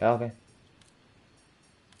 Yeah, okay.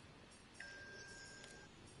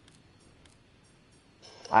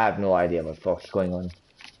 I have no idea what the fuck's going on.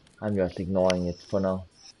 I'm just ignoring it for now.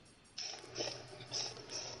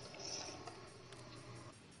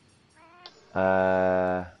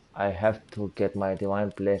 I have to get my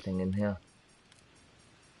divine blessing in here.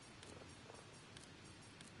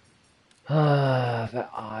 Where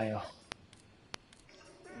are you?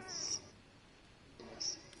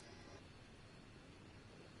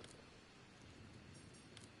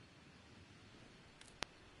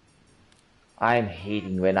 I'm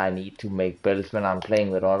hating when I need to make builds when I'm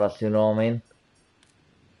playing with others, you know what I mean?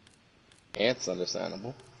 It's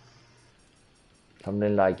understandable.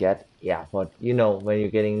 Something like that. Yeah, but you know, when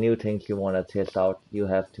you're getting new things you want to test out, you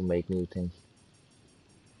have to make new things.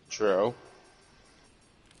 True.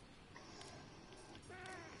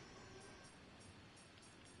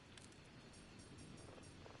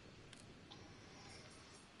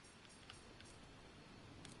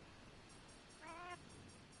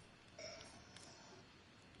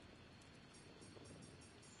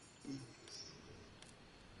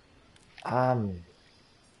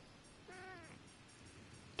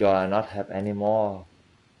 Do I not have any more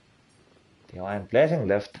divine blessing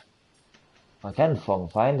left? I can't fucking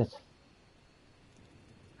find it.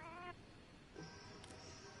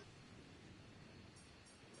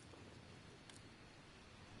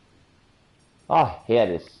 Ah, here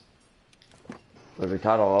it is. But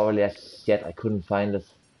Ricardo already has yet I couldn't find it.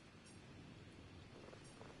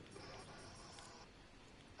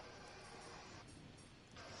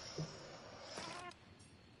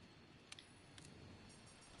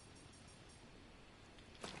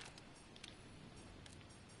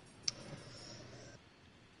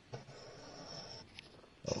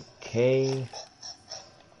 Okay.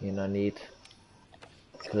 You know, need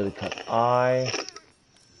critical eye.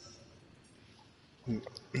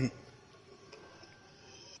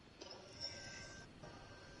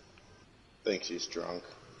 Think she's drunk.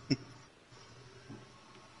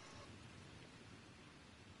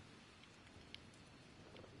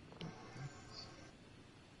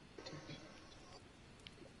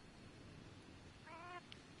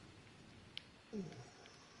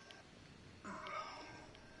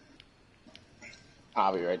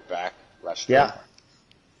 I'll be right back. Restroom. Yeah.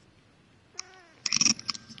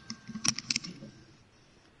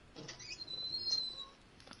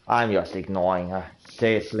 I'm just ignoring her.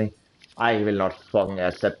 Seriously. I will not fucking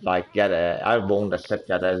accept like that. I won't accept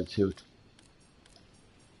that attitude.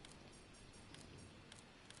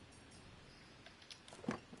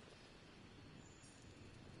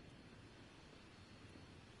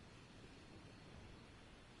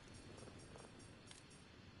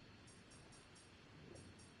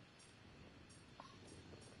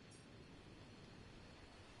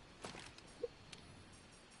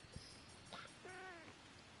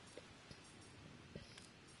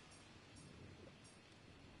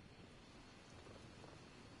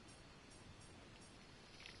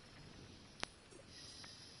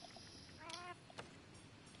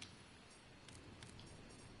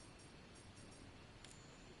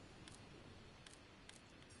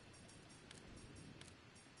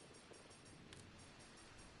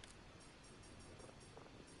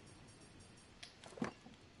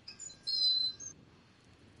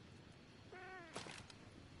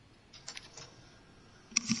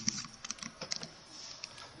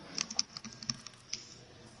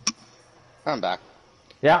 I'm back.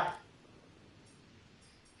 Yeah.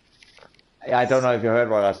 I don't know if you heard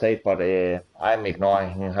what I said, but I'm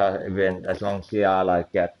ignoring her even as long as she are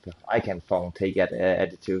like that. I can fucking take that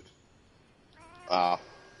attitude.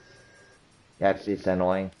 That's it's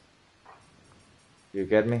annoying. You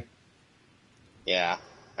get me? Yeah,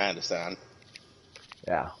 I understand.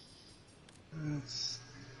 Yeah.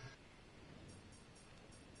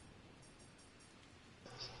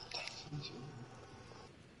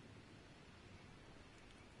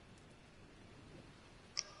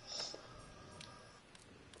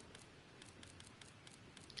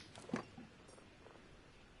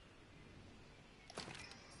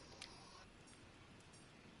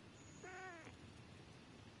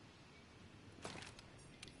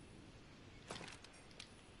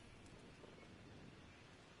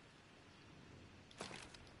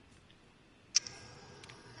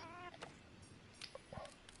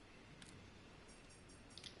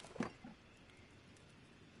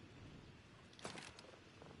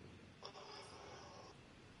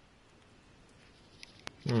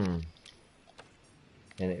 An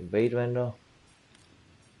invade window.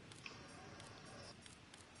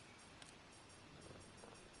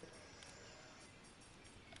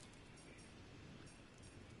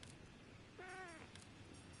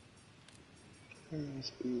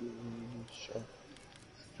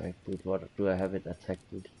 Strike boot. What do I have it? Attack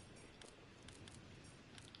boot.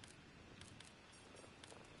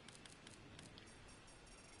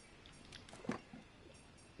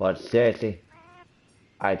 But seriously,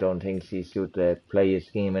 I don't think she should play his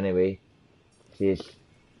game anyway. She's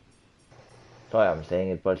sorry I'm saying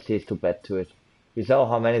it, but she's too bad to it. You saw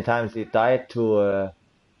how many times he died to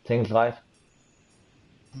things, right?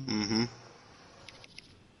 Mm-hmm.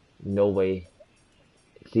 No way.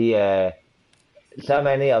 See, so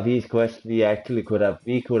many of these quests we actually could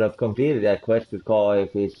have completed that quest before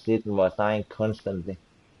if his didn't was dying constantly.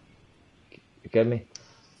 You get me?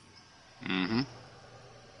 Mm-hmm.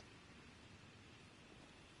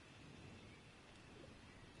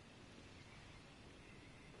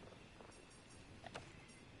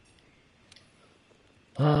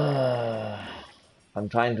 I'm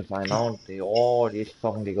trying to find out all these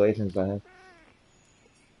fucking decorations I have.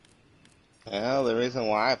 Well, the reason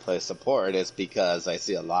why I play support is because I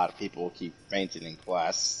see a lot of people keep fainting in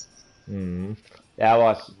quests. That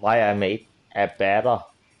was why I made a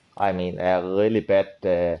really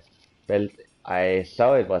bad build. I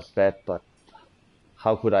saw it was bad, but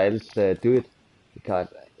how could I else do it? Because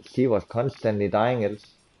she was constantly dying else.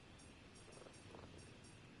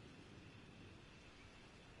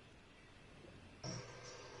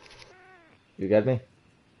 You get me?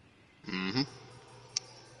 Mm-hmm.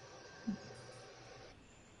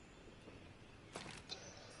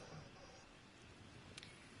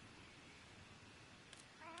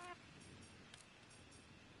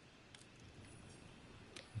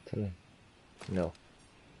 Actually, no.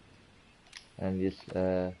 And this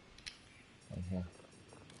on here.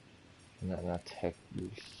 An attack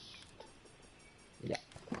boost. Yeah,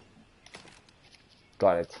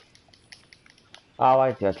 got it.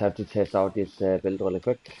 Alright, just have to test out this build really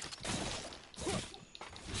quick.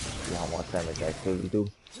 See how much damage I actually do.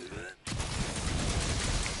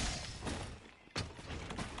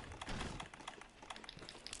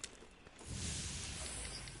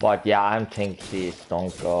 But yeah, I'm thinking he's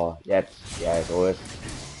stronger. Yes, yeah, it was.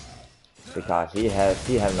 Because he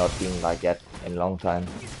have not been like that in a long time.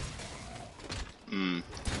 Mm.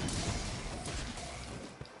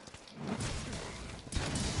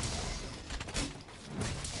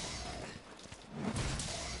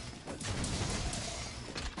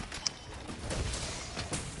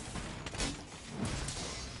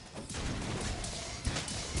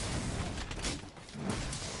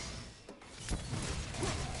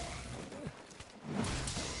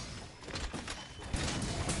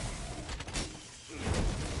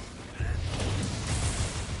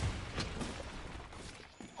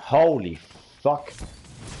 Holy fuck.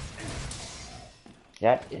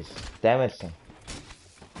 That is damaging.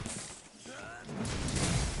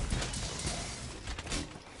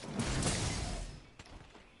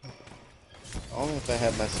 Only if I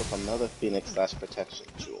had myself another Phoenix / protection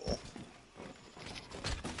jewel.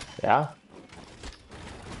 Yeah?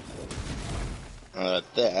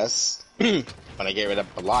 This, when I get rid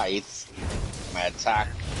of Blight, my attack,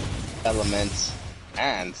 element,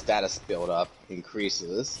 and status build-up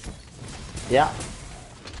increases. Yeah.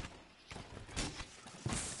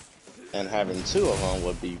 And having 2 of them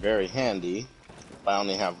would be very handy if I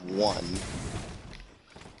only have 1.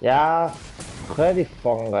 Yeah, pretty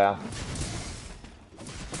fucking rare.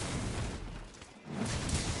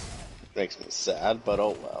 Makes me sad, but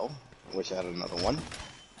oh well. Wish I had another one.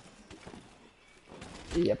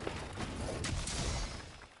 Yep.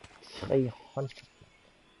 300.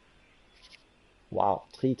 Wow,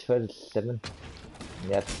 327.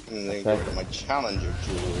 Yes. And then Okay. get rid of my challenger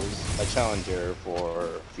jewels. My challenger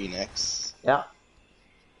for Phoenix. Yeah.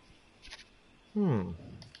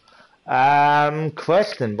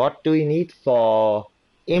 Question, what do we need for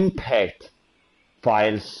impact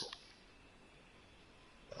files?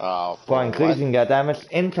 For For increasing what? your damage?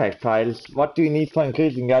 Impact files. What do you need for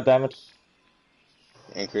increasing your damage?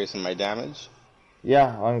 Increasing my damage?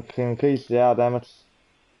 Yeah, on increase their damage.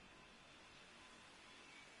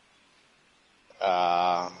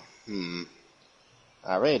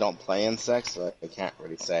 I really don't play insects, so I can't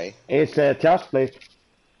really say. It's a charge blade.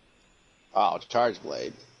 Oh, Charge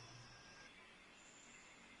Blade.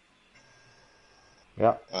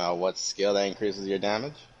 Yeah. What skill that increases your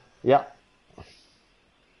damage? Yeah.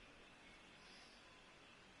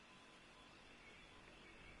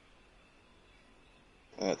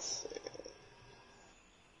 Let's see.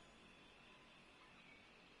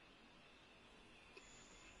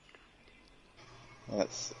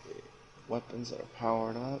 Let's see. Weapons that are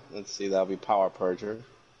powered up. Let's see, that'll be Power Purger.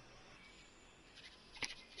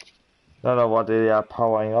 No, what they are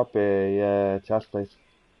powering up chest plate.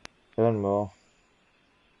 Even more.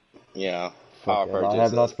 Yeah, Power Fuck yeah, I Purger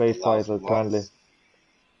have no says space for allows it currently.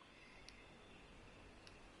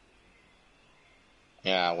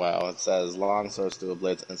 Yeah, well, it says long swords, dual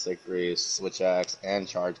blades, insect greaves, switch axe, and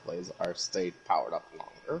charge blades are stayed powered up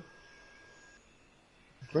longer.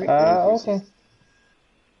 Greatly increases. Okay.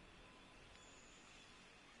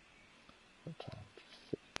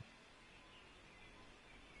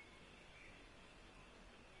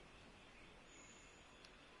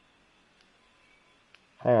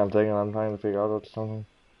 Hang on a second, I'm trying to figure out something.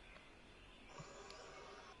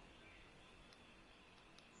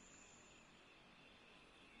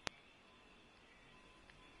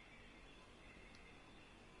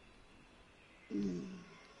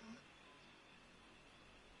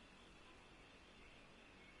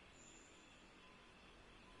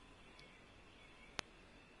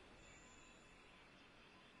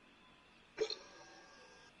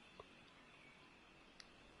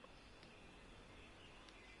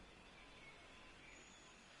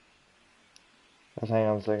 Just hang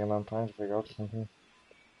on a second, I'm trying to figure out something.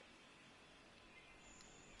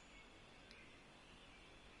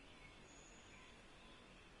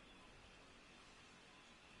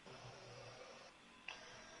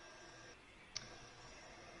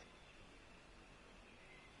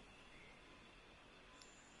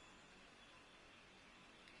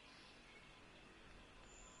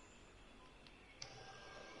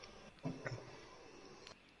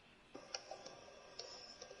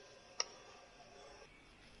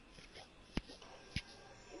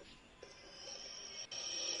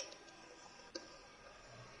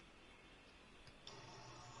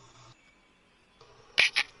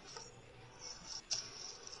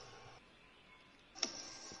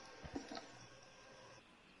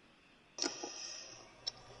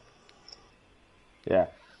 Yeah.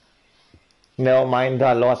 Never mind,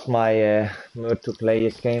 I lost my mood to play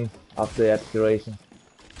this game after that duration.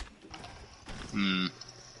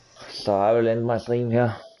 So I will end my stream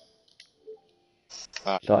here.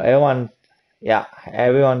 So everyone,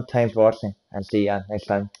 thanks for watching and see you next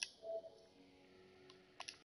time.